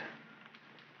upstairs.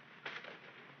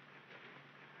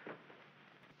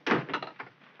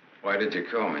 Why did you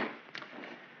call me?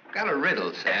 Got a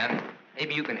riddle, Sam.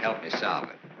 Maybe you can help me solve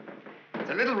it. It's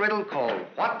a little riddle called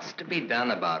What's to Be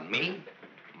Done About Me,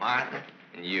 Martha,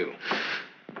 and You.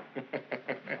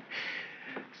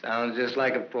 Sounds just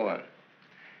like a poem.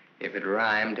 If it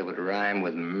rhymed, it would rhyme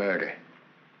with murder.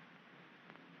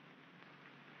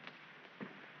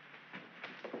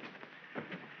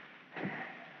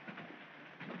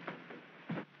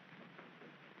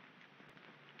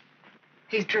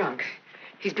 He's drunk.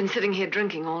 He's been sitting here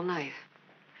drinking all night.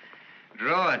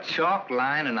 Draw a chalk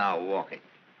line and I'll walk it.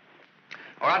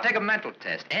 Or I'll take a mental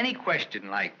test. Any question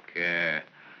like,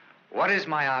 what is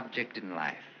my object in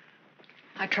life?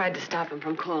 I tried to stop him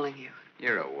from calling you.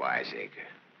 You're a wiseacre.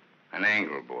 An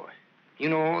angle boy. You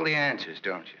know all the answers,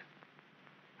 don't you?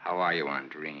 How are you on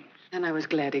dreams? And I was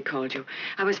glad he called you.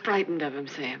 I was frightened of him,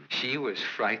 Sam. She was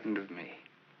frightened of me.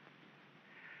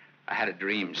 I had a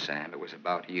dream, Sam. It was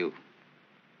about you.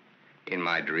 In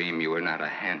my dream, you were not a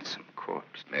handsome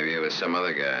corpse. Maybe it was some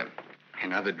other guy.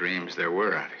 In other dreams, there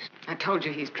were others. I told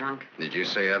you he's drunk. Did you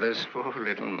say others? Poor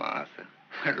little Martha.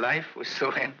 Her life was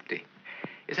so empty.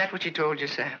 Is that what she told you,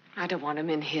 Sam? I don't want him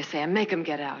in here, Sam. Make him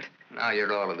get out. Now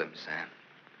you're all of them, Sam.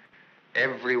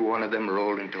 Every one of them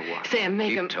rolled into one. Sam,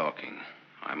 make him... Keep talking.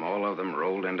 I'm all of them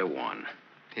rolled into one.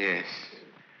 Yes.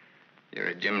 You're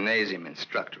a gymnasium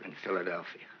instructor in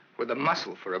Philadelphia with a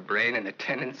muscle for a brain and a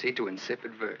tendency to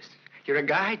insipid verse. You're a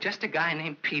guy, just a guy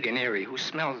named Pete in Erie who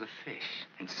smells the fish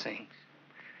and sings.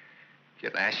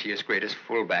 You're last year's greatest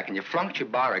fullback, and you flunked your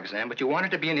bar exam, but you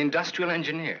wanted to be an industrial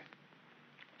engineer.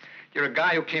 You're a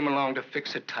guy who came along to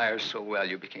fix a tire so well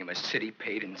you became a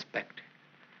city-paid inspector.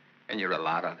 And you're a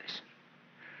lot others.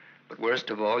 But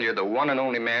worst of all, you're the one and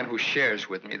only man who shares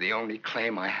with me the only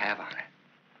claim I have on her.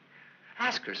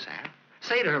 Ask her, Sam.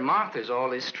 Say to her, Martha, is all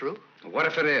this true? What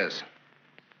if it is?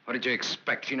 What did you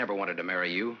expect? She never wanted to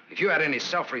marry you. If you had any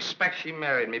self-respect... She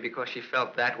married me because she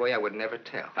felt that way. I would never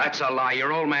tell. That's a lie.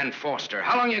 Your old man forced her.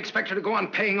 How long do you expect her to go on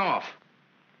paying off?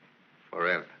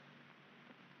 Forever.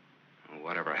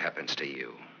 Whatever happens to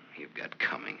you, you've got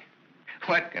coming.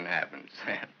 What can happen,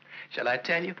 Sam? Shall I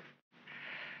tell you?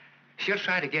 She'll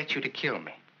try to get you to kill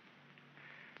me.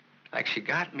 Like she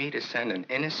got me to send an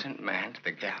innocent man to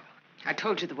the gallows. I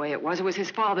told you the way it was. It was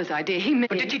his father's idea. He made...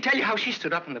 But did she tell you how she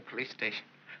stood up in the police station?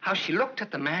 How she looked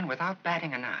at the man without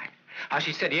batting an eye? How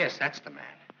she said, yes, that's the man.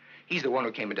 He's the one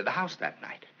who came into the house that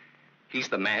night. He's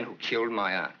the man who killed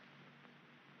my aunt.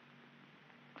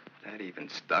 That even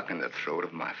stuck in the throat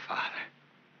of my father.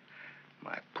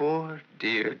 My poor,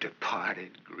 dear,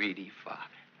 departed, greedy father.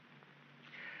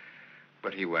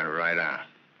 But he went right on.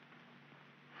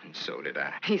 And so did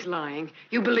I. He's lying.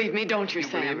 You believe me, don't you,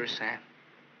 Sam? You believe her, Sam?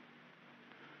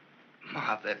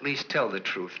 Martha, at least tell the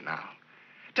truth now.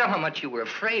 Tell how much you were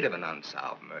afraid of an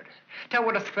unsolved murder. Tell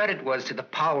what a threat it was to the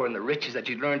power and the riches that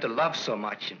you'd learned to love so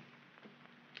much and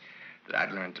that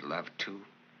I'd learned to love, too.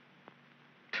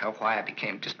 Tell why I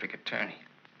became district attorney.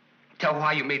 Tell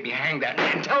why you made me hang that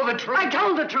man. Tell the truth. I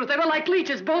told the truth. They were like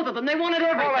leeches, both of them. They wanted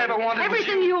everything. All I ever wanted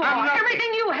everything was you I'm are. nothing.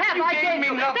 Everything you have, You I gave gave me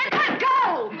you. nothing. Then let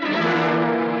go!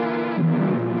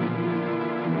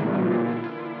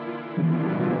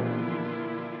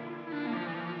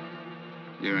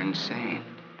 You're insane.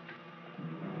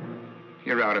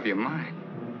 You're out of your mind.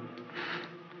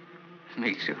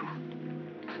 Me too.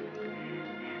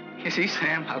 You see,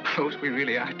 Sam, how close we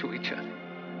really are to each other.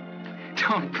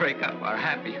 Don't break up our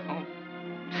happy home.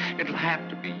 It'll have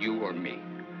to be you or me.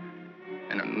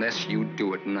 And unless you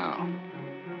do it now,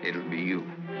 it'll be you.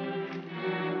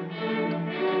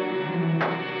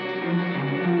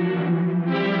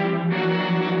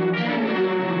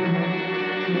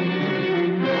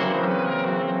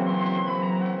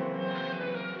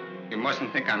 You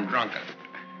mustn't think I'm drunk.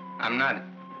 I'm not.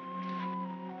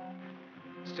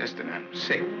 It's just that I'm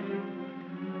sick.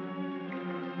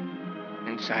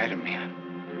 Inside of me,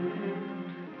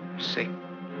 I'm sick.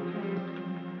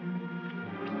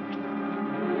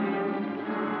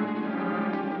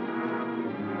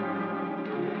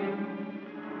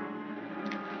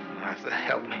 Martha,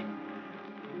 help me.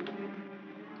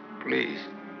 Please.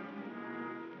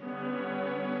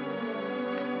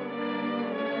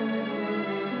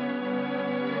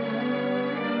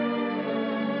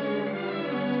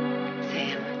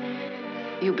 Sam,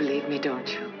 you believe me, don't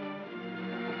you?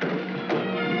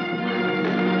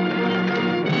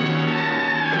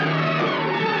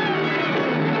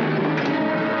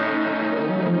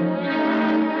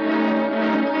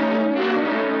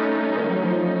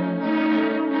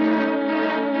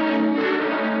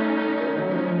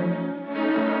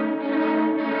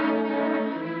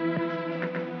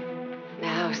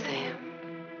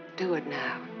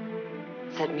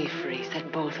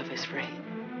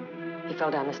 Fell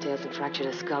down the stairs and fractured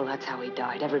his skull. That's how he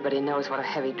died. Everybody knows what a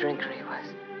heavy drinker he was.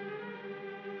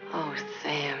 Oh,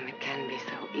 Sam, it can be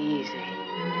so easy.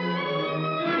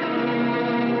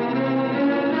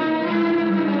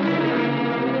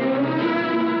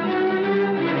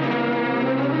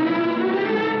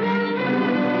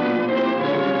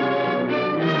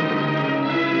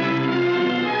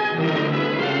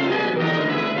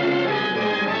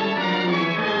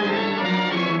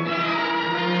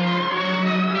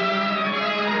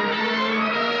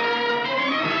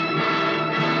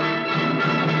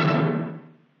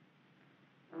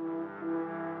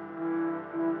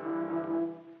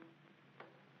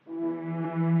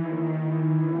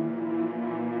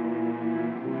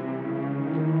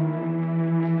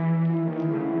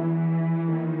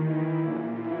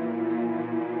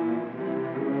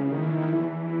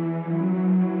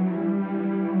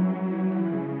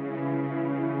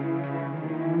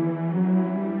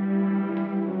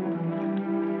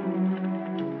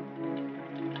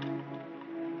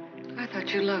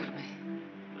 You loved me.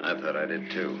 I thought I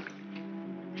did, too.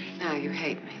 Now you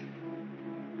hate me.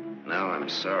 Now I'm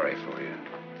sorry for you.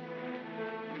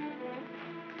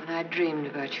 When I dreamed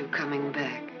about you coming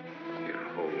back. Your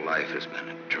whole life has been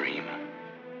a dream.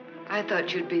 I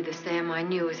thought you'd be the Sam I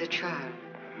knew as a child.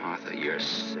 Martha, you're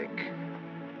sick.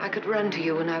 I could run to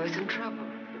you when I was in trouble.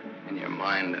 In your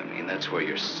mind, I mean, that's where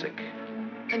you're sick.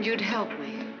 And you'd help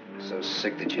me. So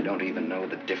sick that you don't even know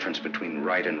the difference between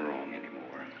right and wrong.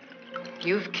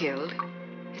 You've killed.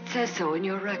 It says so in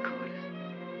your record.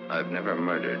 I've never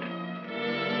murdered.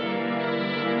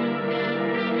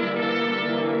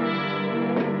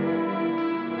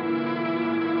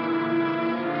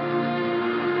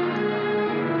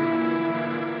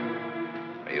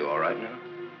 Are you all right now?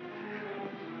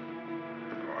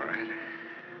 All right.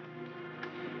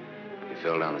 You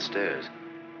fell down the stairs.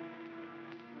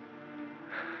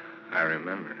 I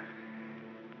remember.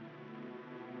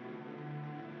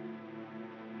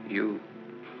 You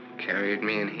carried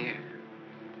me in here?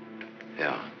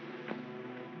 Yeah.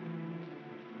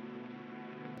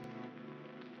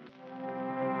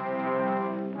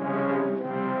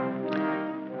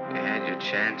 You had your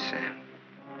chance, Sam.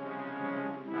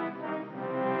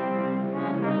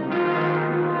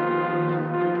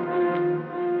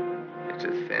 It's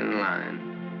a thin line,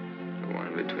 the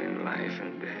one between life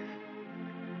and death.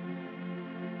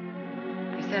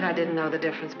 You said I didn't know the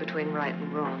difference between right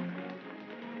and wrong.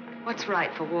 What's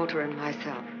right for Walter and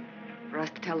myself? For us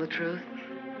to tell the truth?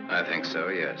 I think so,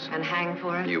 yes. And hang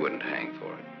for it? You wouldn't hang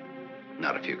for it.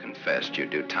 Not if you confessed. You'd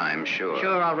do time, sure.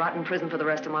 Sure, I'll rot in prison for the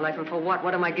rest of my life. And for what?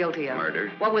 What am I guilty of?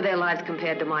 Murder. What were their lives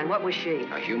compared to mine? What was she?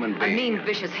 A human A being. mean,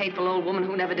 vicious, hateful old woman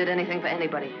who never did anything for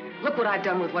anybody. Look what I've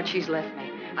done with what she's left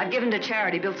me. I've given to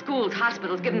charity, built schools,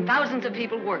 hospitals, given thousands of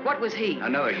people work. What was he?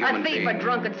 Another human A thief, being. a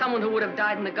drunkard, someone who would have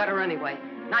died in the gutter anyway.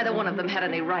 Neither one of them had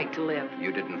any right to live.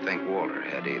 You didn't think Walter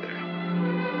had either.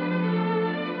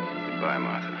 Goodbye,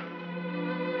 Martha.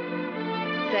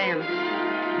 Sam.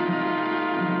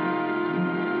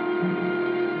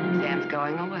 Sam's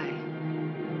going away.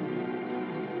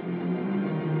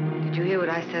 Did you hear what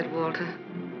I said, Walter?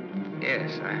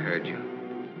 Yes, I heard you.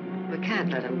 We can't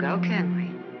let him go, can we?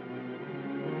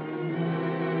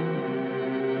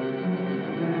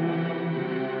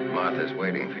 Martha's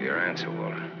waiting for your answer,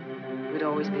 Walter. We'd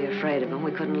always be afraid of him.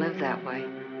 We couldn't live that way.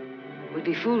 We'd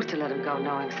be fools to let him go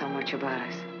knowing so much about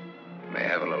us. May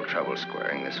have a little trouble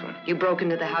squaring this one. You broke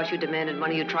into the house, you demanded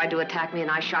money, you tried to attack me, and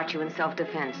I shot you in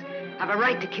self-defense. Have a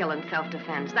right to kill in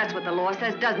self-defense. That's what the law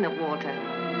says, doesn't it, Walter?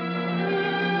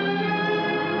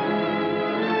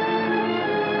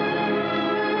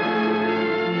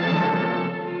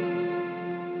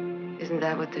 Isn't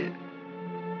that what the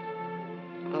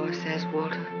law says,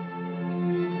 Walter?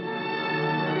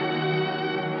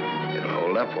 It'll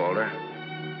hold up, Walter.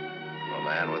 A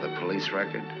man with a police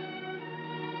record.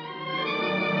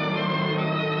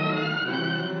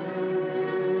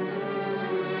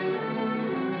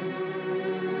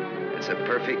 It's a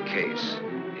perfect case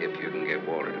if you can get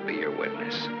Walter to be your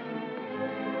witness.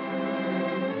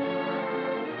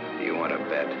 Do you want to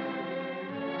bet?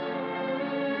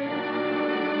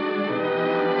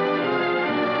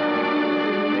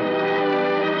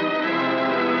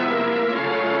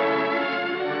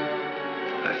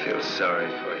 I feel sorry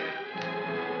for you.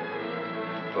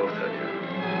 Both of you.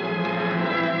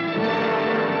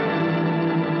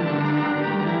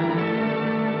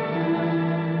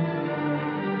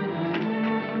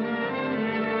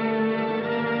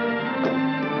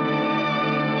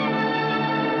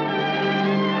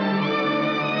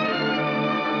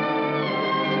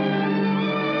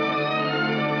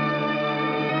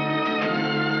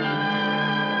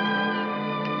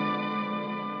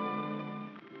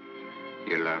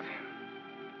 You love him.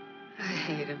 I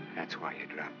hate him. That's why you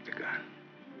dropped the gun.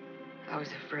 I was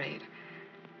afraid.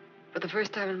 For the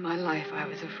first time in my life, I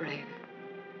was afraid.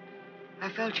 I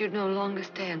felt you'd no longer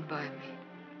stand by me.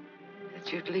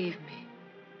 That you'd leave me.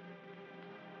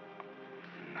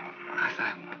 No, Martha,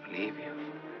 I won't leave you.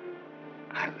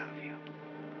 I love you.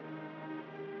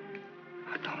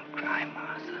 Oh, don't cry,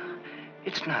 Martha.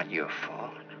 It's not your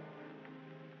fault.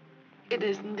 It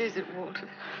isn't, is it, Walter?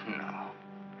 No.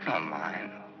 Not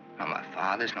mine. Nor my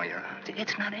father's, nor your aunt's.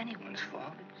 It's not anyone's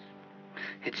fault.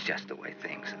 It's just the way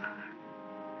things are.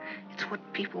 It's what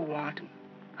people want and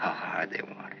how hard they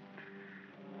want it.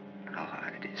 How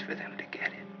hard it is for them to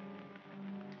get it.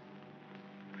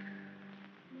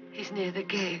 He's near the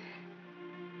gate.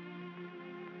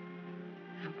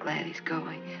 I'm glad he's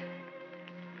going.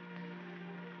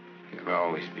 You'll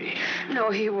always be.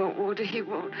 No, he won't, Walter, he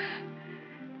won't.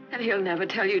 And he'll never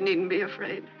tell you needn't be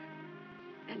afraid.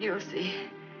 And you'll see.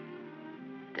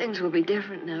 Things will be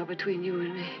different now between you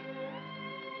and me.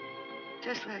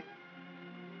 Just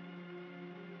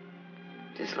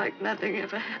like nothing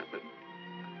ever happened.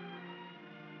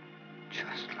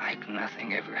 Just like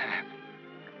nothing ever happened.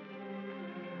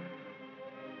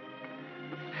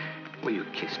 Will you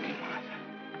kiss me, Martha?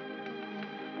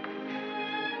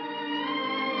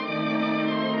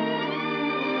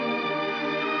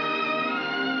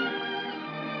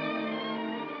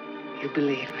 You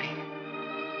believe me.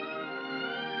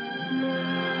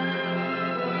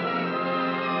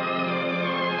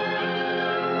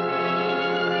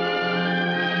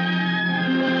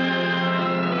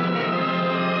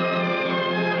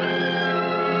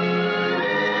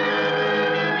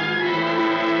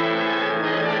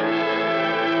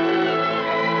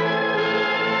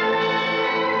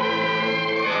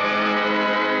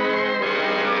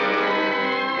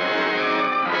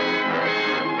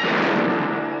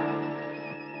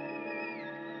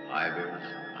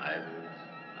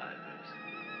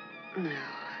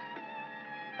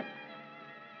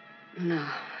 No.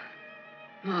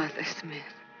 Martha Smith.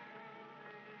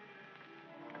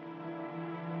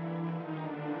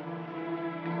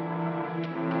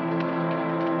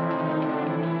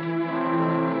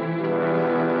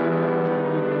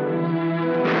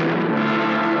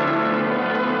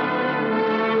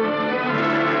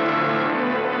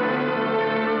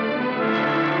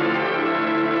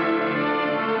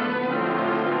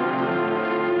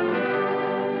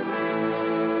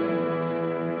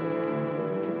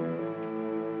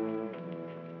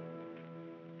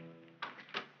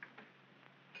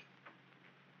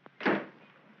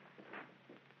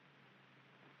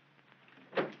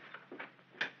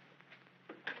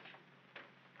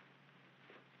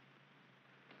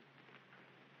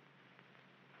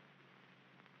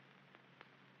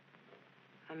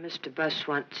 missed a bus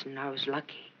once, and I was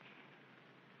lucky.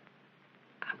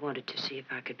 I wanted to see if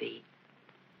I could be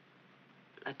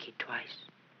lucky twice.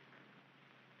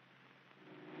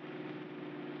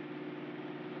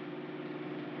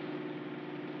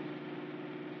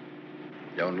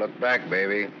 Don't look back,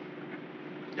 baby.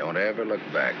 Don't ever look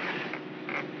back.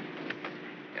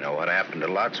 You know what happened to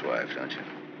Lot's wife, don't you?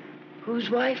 Whose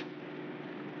wife?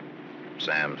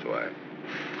 Sam's wife.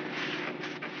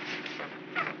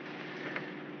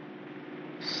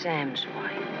 Sam's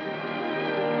wife.